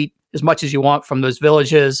to eat as much as you want from those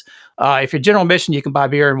villages. If you're general admission, you can buy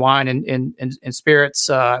beer and wine and spirits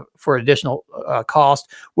for additional cost.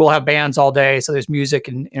 We'll have bands all day, so there's music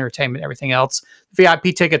and entertainment and everything else.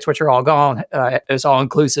 VIP tickets, which are all gone, is all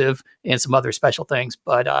inclusive and some other special things.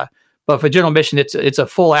 But for general admission, it's a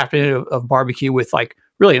full afternoon of barbecue with like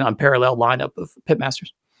really an unparalleled lineup of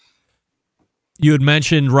pitmasters. You had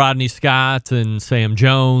mentioned Rodney Scott and Sam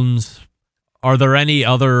Jones. Are there any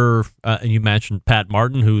other, you mentioned Pat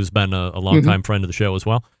Martin, who's been a longtime friend of the show as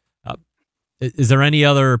well. Is there any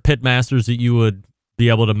other pitmasters that you would be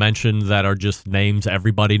able to mention that are just names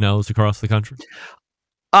everybody knows across the country?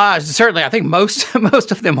 Certainly. I think most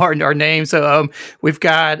of them are names. So we've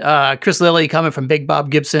got Chris Lilly coming from Big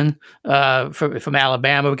Bob Gibson from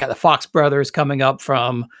Alabama. We've got the Fox brothers coming up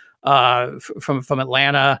from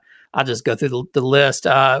Atlanta. I'll just go through the list. We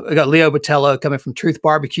got Leo Botello coming from Truth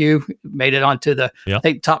Barbecue, made it onto the I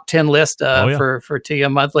think top 10 list for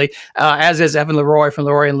TM Monthly. As is Evan Leroy from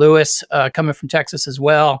Leroy and Lewis coming from Texas as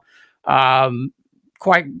well.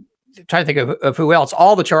 Quite trying to think of who else.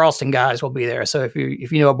 All the Charleston guys will be there. So if you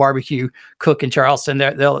know a barbecue cook in Charleston,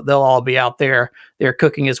 they'll all be out there. They're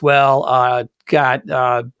cooking as well. Got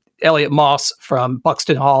Elliot Moss from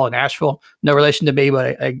Buxton Hall in Asheville. No relation to me,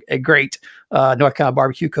 but a great North Carolina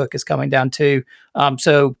barbecue cook is coming down too.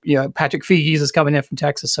 So Patrick Feges is coming in from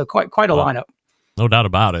Texas. So quite a lineup. No doubt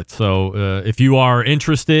about it. So if you are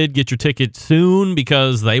interested, get your ticket soon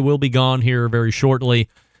because they will be gone here very shortly.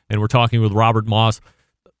 And we're talking with Robert Moss.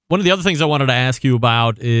 One of the other things I wanted to ask you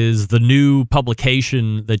about is the new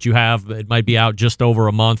publication that you have. It might be out just over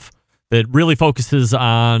a month that really focuses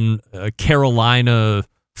on Carolina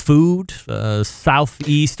food.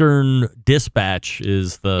 Southeastern Dispatch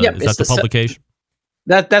is the publication?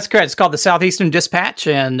 That's correct. It's called the Southeastern Dispatch,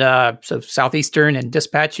 and so Southeastern and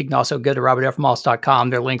Dispatch. You can also go to robertfmoss.com.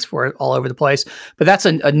 There are links for it all over the place. But that's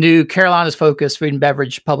a new Carolinas-focused food and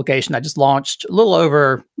beverage publication I just launched a little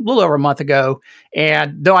over a month ago.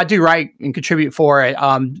 And though I do write and contribute for it,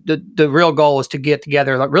 the real goal is to get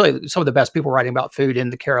together really some of the best people writing about food in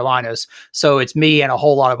the Carolinas. So it's me and a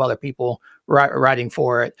whole lot of other people writing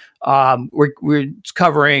for it. We're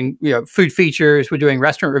covering food features. We're doing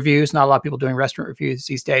restaurant reviews. Not a lot of people doing restaurant reviews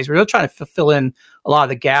these days. We're really trying to fill in a lot of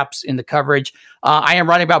the gaps in the coverage. I am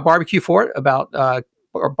writing about barbecue for it, about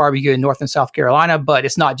barbecue in North and South Carolina, but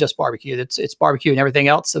it's not just barbecue. It's barbecue and everything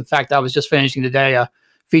else. In fact, I was just finishing today a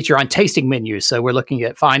feature on tasting menus. So we're looking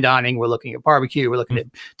at fine dining, we're looking at barbecue, we're looking at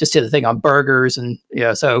just did the thing on burgers, and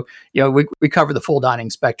we cover the full dining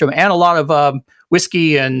spectrum and a lot of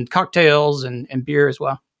whiskey and cocktails and beer as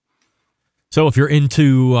well. So if you're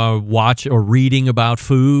into watch or reading about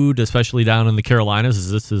food, especially down in the Carolinas,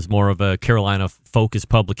 this is more of a Carolina-focused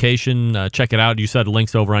publication. Check it out. You said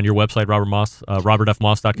links over on your website,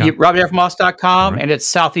 robertfmoss.com. Yeah, robertfmoss.com, right. And it's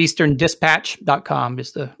southeasterndispatch.com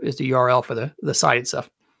is the URL for the site itself.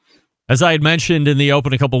 As I had mentioned in the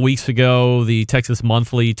open a couple weeks ago, the Texas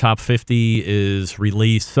Monthly Top 50 is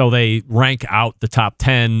released. So they rank out the top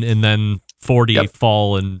 10 and then 40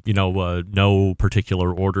 fall in, no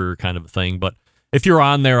particular order kind of a thing. But if you're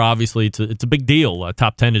on there, obviously it's a big deal.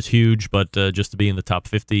 Top 10 is huge, but just to be in the top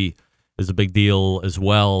 50 is a big deal as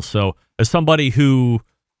well. So as somebody who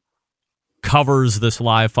covers this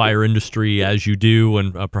live fire industry as you do,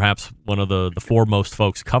 and perhaps one of the foremost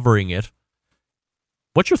folks covering it,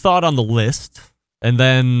 what's your thought on the list? And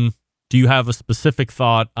then do you have a specific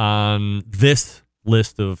thought on this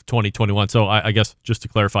list of 2021? So I guess just to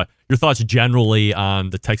clarify, your thoughts generally on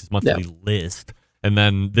the Texas Monthly list, and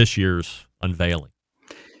then this year's unveiling.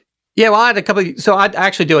 Yeah, well, I had a couple. So I'd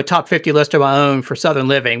actually do a top 50 list of my own for Southern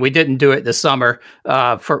Living. We didn't do it this summer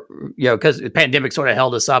because the pandemic sort of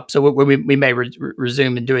held us up. So we may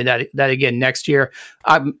resume in doing that again next year.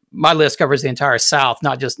 My list covers the entire South,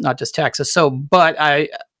 not just Texas. So, but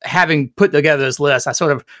having put together this list, I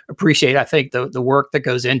sort of appreciate, I think, the work that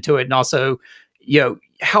goes into it, and also,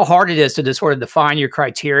 how hard it is to just sort of define your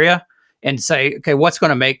criteria and say, okay, what's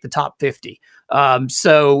going to make the top 50?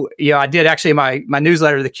 So, I did actually my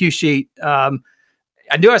newsletter, the Q sheet.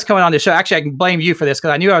 I knew I was coming on the show. Actually, I can blame you for this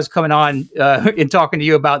because I knew I was coming on and talking to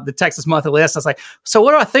you about the Texas Monthly list. I was like, so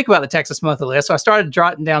what do I think about the Texas Monthly list? So I started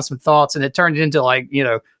jotting down some thoughts, and it turned into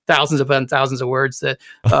thousands of words that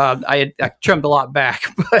I trimmed a lot back.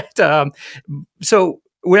 But so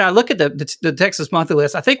when I look at the Texas Monthly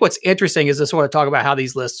list, I think what's interesting is to sort of talk about how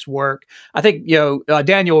these lists work. I think,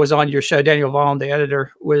 Daniel was on your show. Daniel Vaughn, the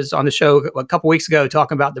editor, was on the show a couple weeks ago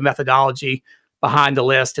talking about the methodology behind the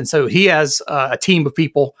list. And so he has a team of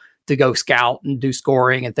people to go scout and do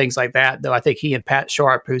scoring and things like that. Though I think he and Pat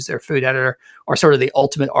Sharp, who's their food editor, are sort of the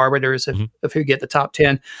ultimate arbiters of who get the top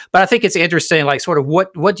 10. But I think it's interesting, like sort of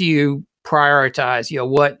what do you prioritize?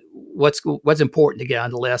 What's important to get on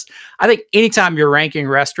the list? I think anytime you're ranking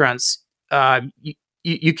restaurants,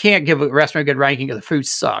 you can't give a restaurant a good ranking if the food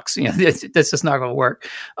sucks. That's just not going to work.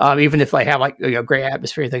 Even if they have great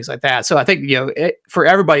atmosphere and things like that. So I think for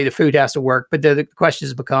everybody the food has to work. But the question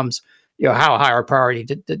becomes how high a priority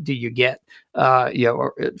do you get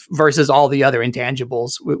versus all the other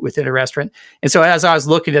intangibles within a restaurant. And so as I was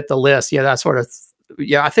looking at the list, that sort of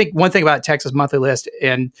I think one thing about Texas Monthly list,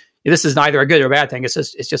 and this is neither a good or bad thing. It's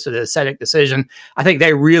just an aesthetic decision. I think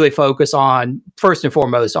they really focus on, first and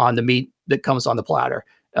foremost, on the meat that comes on the platter.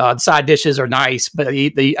 The side dishes are nice, but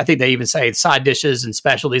I think they even say side dishes and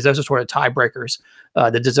specialties, those are sort of tiebreakers.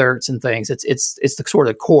 The desserts and things, it's the sort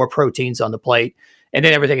of core proteins on the plate, and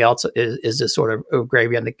then everything else is just sort of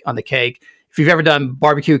gravy on the cake. If you've ever done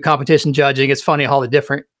barbecue competition judging, it's funny how the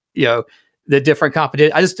different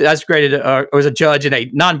competition. I just graded. I was a judge in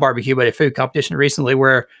a non-barbecue but a food competition recently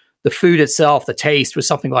where the food itself, the taste was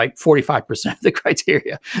something like 45% of the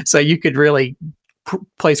criteria. So you could really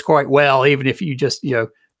place quite well, even if you just, the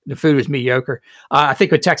food was mediocre. I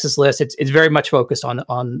think with Texas list, it's very much focused on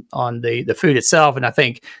the food itself. And I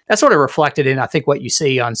think that's sort of reflected in, I think, what you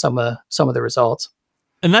see on some of the results.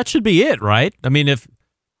 And that should be it, right? I mean,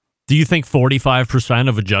 do you think 45%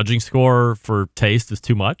 of a judging score for taste is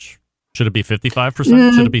too much? Should it be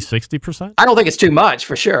 55%? Should it be 60%? I don't think it's too much,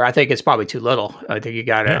 for sure. I think it's probably too little. I think you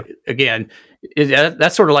got to, again,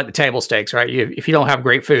 that's sort of like the table stakes, right? If you don't have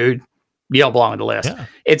great food, you don't belong on the list. Yeah.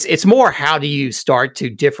 It's more, how do you start to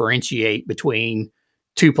differentiate between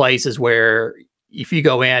two places where if you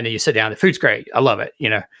go in and you sit down, the food's great. I love it,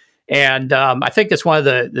 And I think that's one of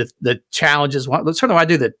the challenges. Certainly when I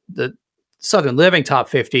do the Southern Living Top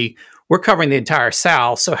 50, we're covering the entire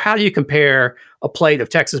South. So how do you compare a plate of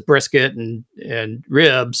Texas brisket and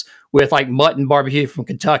ribs with like mutton barbecue from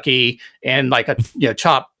Kentucky and like a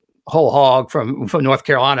chopped whole hog from North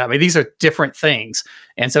Carolina? I mean, these are different things,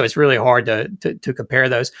 and so it's really hard to compare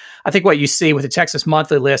those. I think what you see with the Texas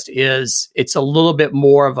Monthly list is it's a little bit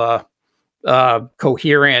more of a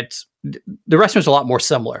coherent. The restaurants are a lot more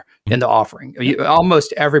similar in the offering.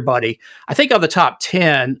 Almost everybody, I think, of the top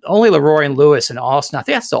 10, only Leroy and Lewis and Austin, I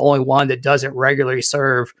think that's the only one that doesn't regularly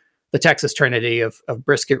serve the Texas Trinity of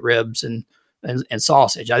brisket, ribs, and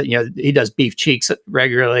sausage. He does beef cheeks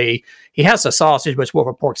regularly. He has a sausage, but it's more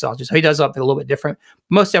of a pork sausage. So he does something a little bit different.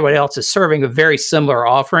 Most everybody else is serving a very similar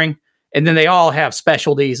offering. And then they all have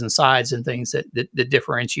specialties and sides and things that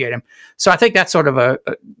differentiate them. So I think that's sort of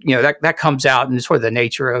that comes out in sort of the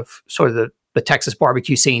nature of sort of the Texas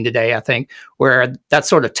barbecue scene today, I think, where that's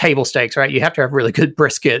sort of table stakes, right? You have to have really good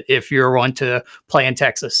brisket if you're one to play in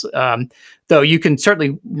Texas. Though you can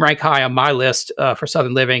certainly rank high on my list for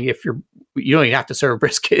Southern Living if you don't even have to serve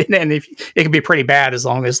brisket. And it can be pretty bad as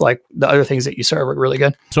long as like the other things that you serve are really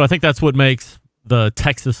good. So I think that's what makes the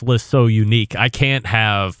Texas list so unique. I can't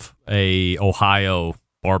have a Ohio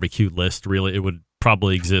barbecue list, really. It would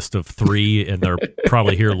probably exist of 3, and they're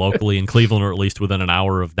probably here locally in Cleveland, or at least within an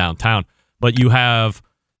hour of downtown. But you have,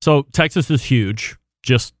 so Texas is huge,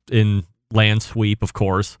 just in land sweep, of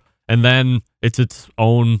course, and then it's its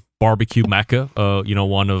own barbecue mecca,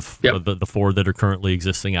 one of the 4 that are currently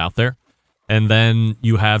existing out there. And then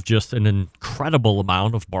you have just an incredible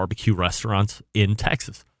amount of barbecue restaurants in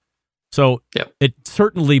Texas. So Yep. it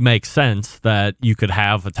certainly makes sense that you could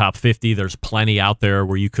have a top 50. There's plenty out there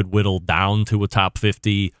where you could whittle down to a top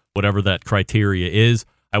 50, whatever that criteria is.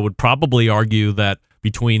 I would probably argue that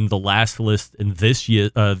between the last list and this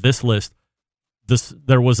list,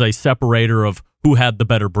 there was a separator of who had the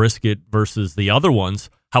better brisket versus the other ones.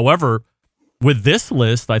 However, with this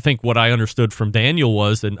list, I think what I understood from Daniel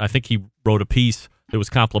was, and I think he wrote a piece that was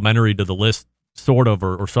complimentary to the list, sort of,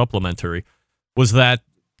 or supplementary, was that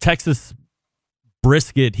Texas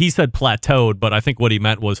brisket, he said plateaued, but I think what he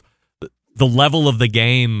meant was the level of the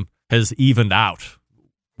game has evened out.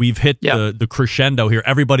 We've hit the crescendo here.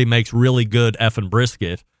 Everybody makes really good effing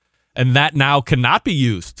brisket. And that now cannot be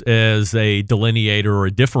used as a delineator or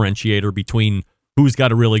a differentiator between who's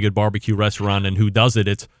got a really good barbecue restaurant and who does it.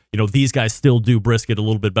 It's, these guys still do brisket a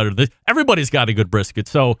little bit better. Everybody's got a good brisket.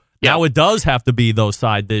 So now it does have to be those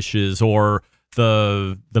side dishes or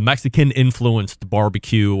the Mexican influenced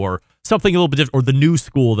barbecue or something a little bit different, or the new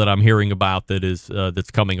school that I'm hearing about that is that's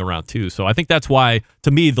coming around too. So I think that's why,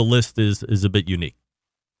 to me, the list is a bit unique.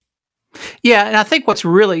 Yeah, and I think what's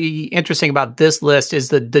really interesting about this list is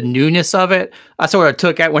the newness of it. I sort of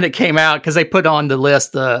took out when it came out because they put on the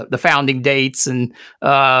list the founding dates and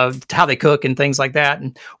how they cook and things like that.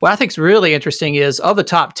 And what I think is really interesting is of the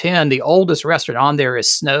top 10, the oldest restaurant on there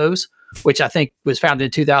is Snow's, which I think was founded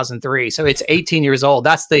in 2003. So it's 18 years old.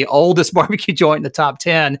 That's the oldest barbecue joint in the top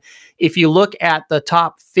 10. If you look at the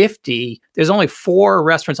top 50, there's only 4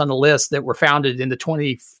 restaurants on the list that were founded in the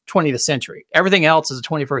 20th century. Everything else is a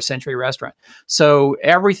 21st century restaurant. So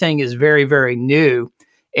everything is very, very new.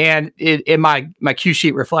 And in my Q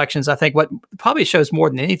sheet reflections, I think what probably shows more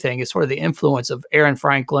than anything is sort of the influence of Aaron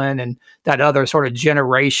Franklin and that other sort of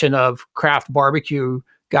generation of craft barbecue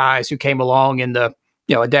guys who came along in the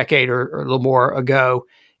a decade or a little more ago,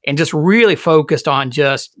 and just really focused on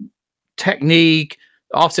just technique,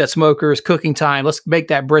 offset smokers, cooking time. Let's make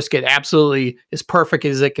that brisket absolutely as perfect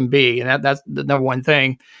as it can be. And that's the number one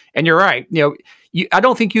thing. And you're right. I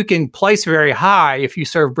don't think you can place very high if you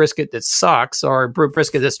serve brisket that sucks or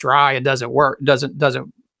brisket that's dry and doesn't work,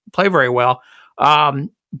 doesn't play very well.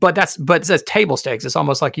 But it's table stakes. It's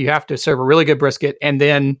almost like you have to serve a really good brisket and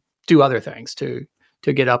then do other things to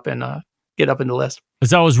get up in the list.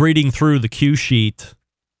 As I was reading through the Q sheet,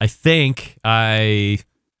 I think I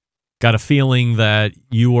got a feeling that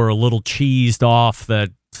you were a little cheesed off that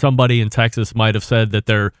somebody in Texas might have said that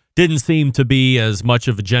there didn't seem to be as much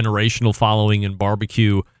of a generational following in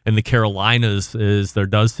barbecue in the Carolinas as there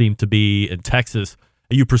does seem to be in Texas.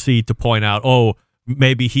 You proceed to point out,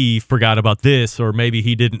 maybe he forgot about this, or maybe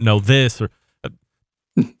he didn't know this, or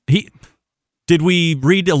Did we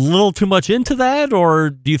read a little too much into that, or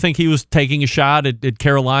do you think he was taking a shot at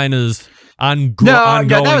Carolina's ongoing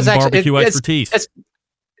barbecue expertise?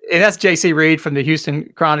 That's J.C. Reed from the Houston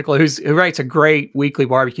Chronicle, who writes a great weekly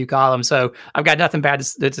barbecue column. So I've got nothing bad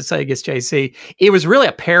to say against J.C. It was really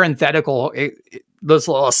a parenthetical, this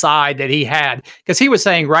little aside that he had, because he was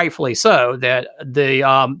saying, rightfully so, that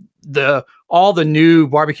all the new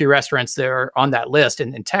barbecue restaurants that are on that list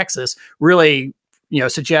in Texas really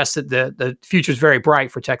suggests that the future is very bright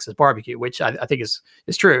for Texas barbecue, which I think is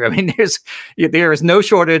true. I mean, there is no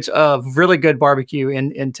shortage of really good barbecue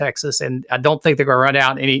in Texas, and I don't think they're going to run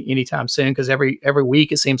out anytime soon, because every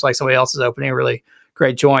week it seems like somebody else is opening a really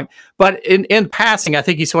great joint. But in passing, I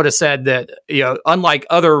think he sort of said that unlike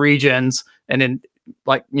other regions, and in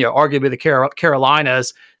arguably the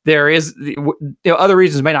Carolinas, there is other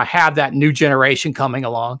regions may not have that new generation coming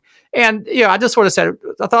along. And I just sort of said,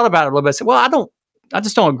 I thought about it a little bit. I said, well, I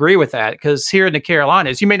just don't agree with that, because here in the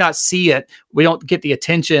Carolinas, you may not see it. We don't get the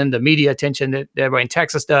attention, the media attention that everybody in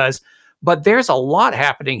Texas does, but there's a lot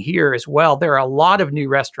happening here as well. There are a lot of new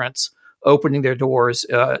restaurants opening their doors,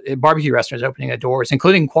 barbecue restaurants opening their doors,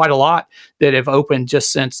 including quite a lot that have opened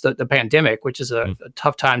just since the pandemic, which is a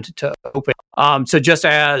tough time to open. So just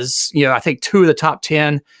as, I think 2 of the top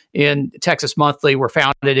 10 in Texas Monthly were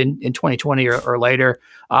founded in 2020 or later.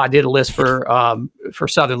 I did a list for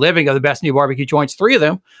Southern Living of the best new barbecue joints. 3 of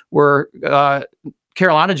them were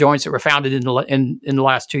Carolina joints that were founded in the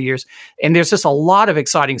last 2 years. And there's just a lot of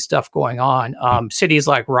exciting stuff going on. Cities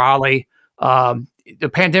like Raleigh, the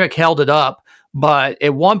pandemic held it up, but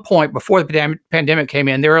at one point before the pandemic came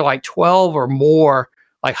in, there were like 12 or more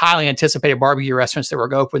like highly anticipated barbecue restaurants that were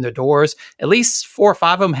going to open their doors. At least 4 or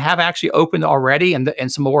 5 of them have actually opened already, and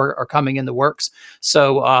some more are coming in the works.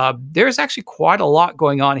 So there's actually quite a lot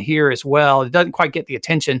going on here as well. It doesn't quite get the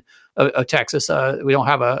attention of Texas. We don't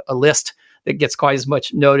have a list that gets quite as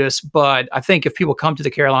much notice, but I think if people come to the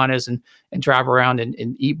Carolinas and drive around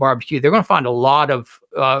and eat barbecue, they're going to find a lot of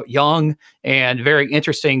young and very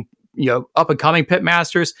interesting, up and coming pit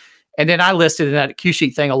masters. And then I listed in that Q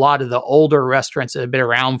sheet thing a lot of the older restaurants that have been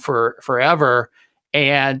around for forever.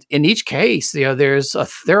 And in each case, they're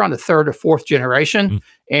on the third or fourth generation,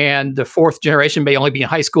 and the fourth generation may only be in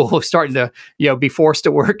high school, starting to be forced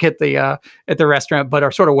to work at the restaurant, but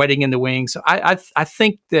are sort of waiting in the wings. So I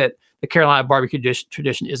think that the Carolina barbecue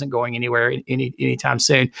tradition isn't going anywhere anytime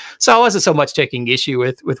soon. So I wasn't so much taking issue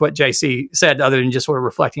with what JC said, other than just sort of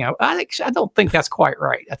reflecting. I don't think that's quite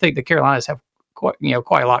right. I think the Carolinas have quite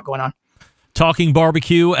a lot going on. Talking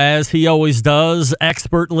barbecue, as he always does,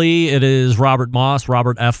 expertly, it is Robert Moss,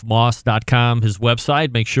 robertfmoss.com, his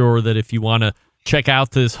website. Make sure that if you want to check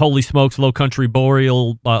out this Holy Smokes Low Country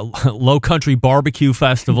Barbecue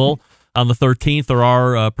Festival on the 13th, there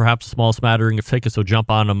are perhaps a small smattering of tickets, so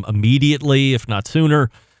jump on them immediately, if not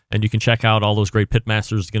sooner. And you can check out all those great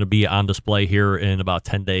pitmasters going to be on display here in about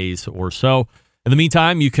 10 days or so. In the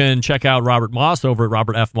meantime, you can check out Robert Moss over at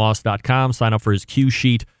robertfmoss.com, sign up for his Q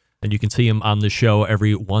sheet, and you can see him on the show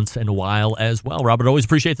every once in a while as well. Robert, always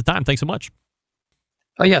appreciate the time. Thanks so much.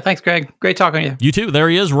 Oh, yeah. Thanks, Greg. Great talking to you. You too. There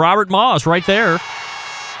he is, Robert Moss, right there.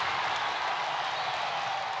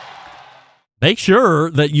 Make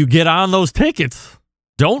sure that you get on those tickets.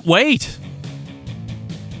 Don't wait.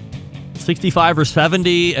 65 or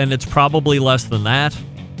 70, and it's probably less than that.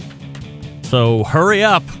 So hurry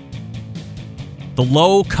up. The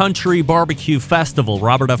Low Country Barbecue Festival,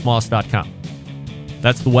 robertfmoss.com.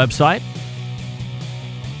 That's the website.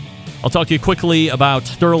 I'll talk to you quickly about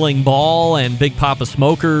Sterling Ball and Big Papa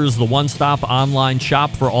Smokers, the one-stop online shop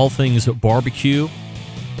for all things barbecue.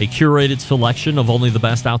 A curated selection of only the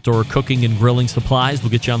best outdoor cooking and grilling supplies will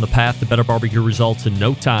get you on the path to better barbecue results in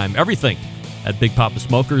no time. Everything at Big Papa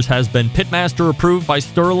Smokers has been pitmaster approved by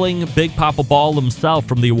Sterling Big Papa Ball himself,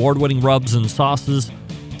 from the award-winning rubs and sauces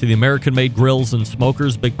to the American-made grills and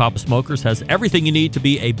smokers. Big Papa Smokers has everything you need to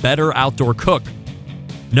be a better outdoor cook.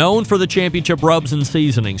 Known for the championship rubs and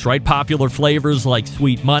seasonings, right? Popular flavors like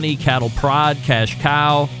Sweet Money, Cattle Prod, Cash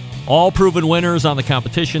Cow, all proven winners on the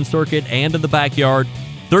competition circuit and in the backyard.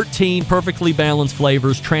 13 perfectly balanced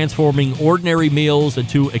flavors, transforming ordinary meals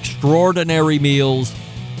into extraordinary meals.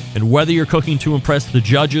 And whether you're cooking to impress the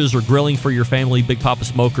judges or grilling for your family, Big Papa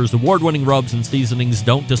Smokers' award-winning rubs and seasonings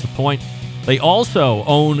don't disappoint. They also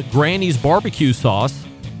own Granny's barbecue sauce.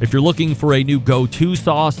 If you're looking for a new go-to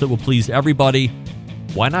sauce that will please everybody,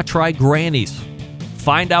 why not try Granny's?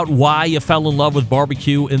 Find out why you fell in love with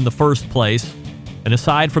barbecue in the first place. And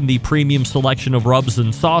aside from the premium selection of rubs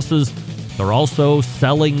and sauces, they're also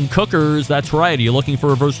selling cookers. That's right. Are you looking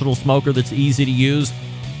for a versatile smoker that's easy to use?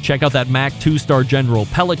 Check out that Mac 2-Star General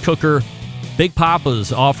pellet cooker. Big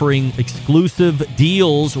Papa's offering exclusive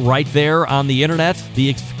deals right there on the internet. The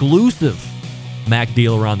exclusive Mac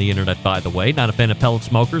dealer on the internet, by the way. Not a fan of pellet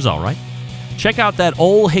smokers? All right. Check out that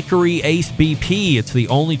Old Hickory Ace BP. It's the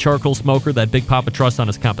only charcoal smoker that Big Papa trusts on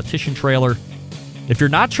his competition trailer. If you're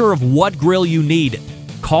not sure of what grill you need,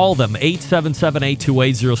 call them,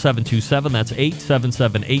 877-828-0727. That's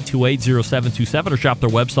 877-828-0727, or shop their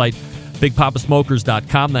website,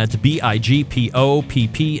 bigpapasmokers.com. That's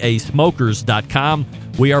BIGPOPPA smokers.com.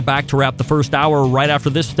 We are back to wrap the first hour right after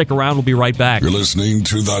this. Stick around. We'll be right back. You're listening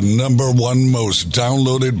to the #1 most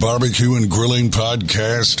downloaded barbecue and grilling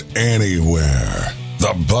podcast anywhere.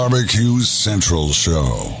 The Barbecue Central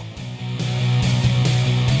Show.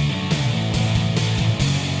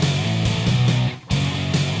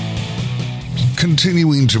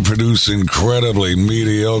 Continuing to produce incredibly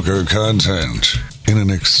mediocre content in an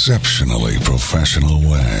exceptionally professional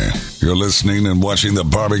way. You're listening and watching the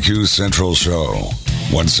Barbecue Central Show.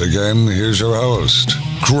 Once again, here's your host,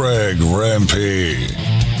 Greg Rempe.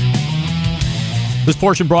 This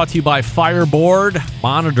portion brought to you by Fireboard.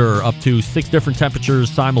 Monitor up to 6 different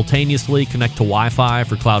temperatures simultaneously. Connect to Wi-Fi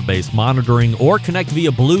for cloud-based monitoring, or connect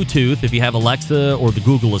via Bluetooth. If you have Alexa or the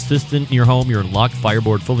Google Assistant in your home, you're in luck.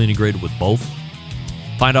 Fireboard fully integrated with both.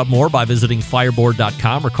 Find out more by visiting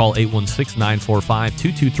fireboard.com or call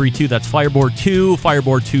 816-945-2232. That's Fireboard 2,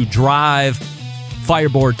 Fireboard 2 Drive,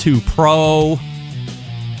 Fireboard 2 Pro.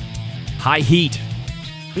 High heat.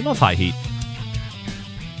 We love high heat.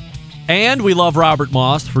 And we love Robert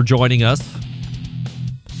Moss for joining us.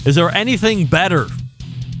 Is there anything better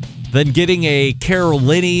than getting a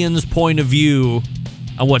Carolinian's point of view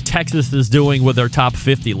on what Texas is doing with their top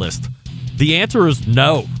 50 list? The answer is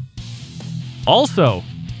no. Also,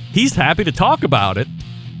 he's happy to talk about it,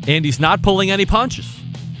 and he's not pulling any punches.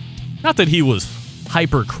 Not that he was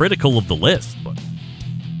hypercritical of the list, but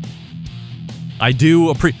I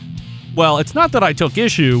do well, it's not that I took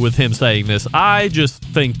issue with him saying this. I just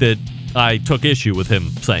think that I took issue with him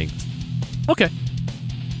saying this. Okay.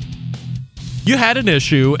 You had an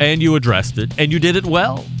issue, and you addressed it, and you did it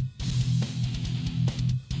well.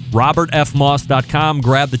 RobertFMoss.com.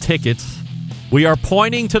 Grab the tickets. We are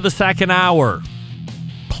pointing to the second hour.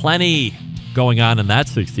 Plenty going on in that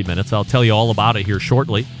 60 minutes. I'll tell you all about it here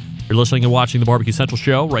shortly. You're listening and watching the Barbecue Central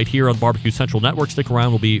Show right here on the Barbecue Central Network. Stick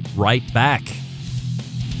around. We'll be right back.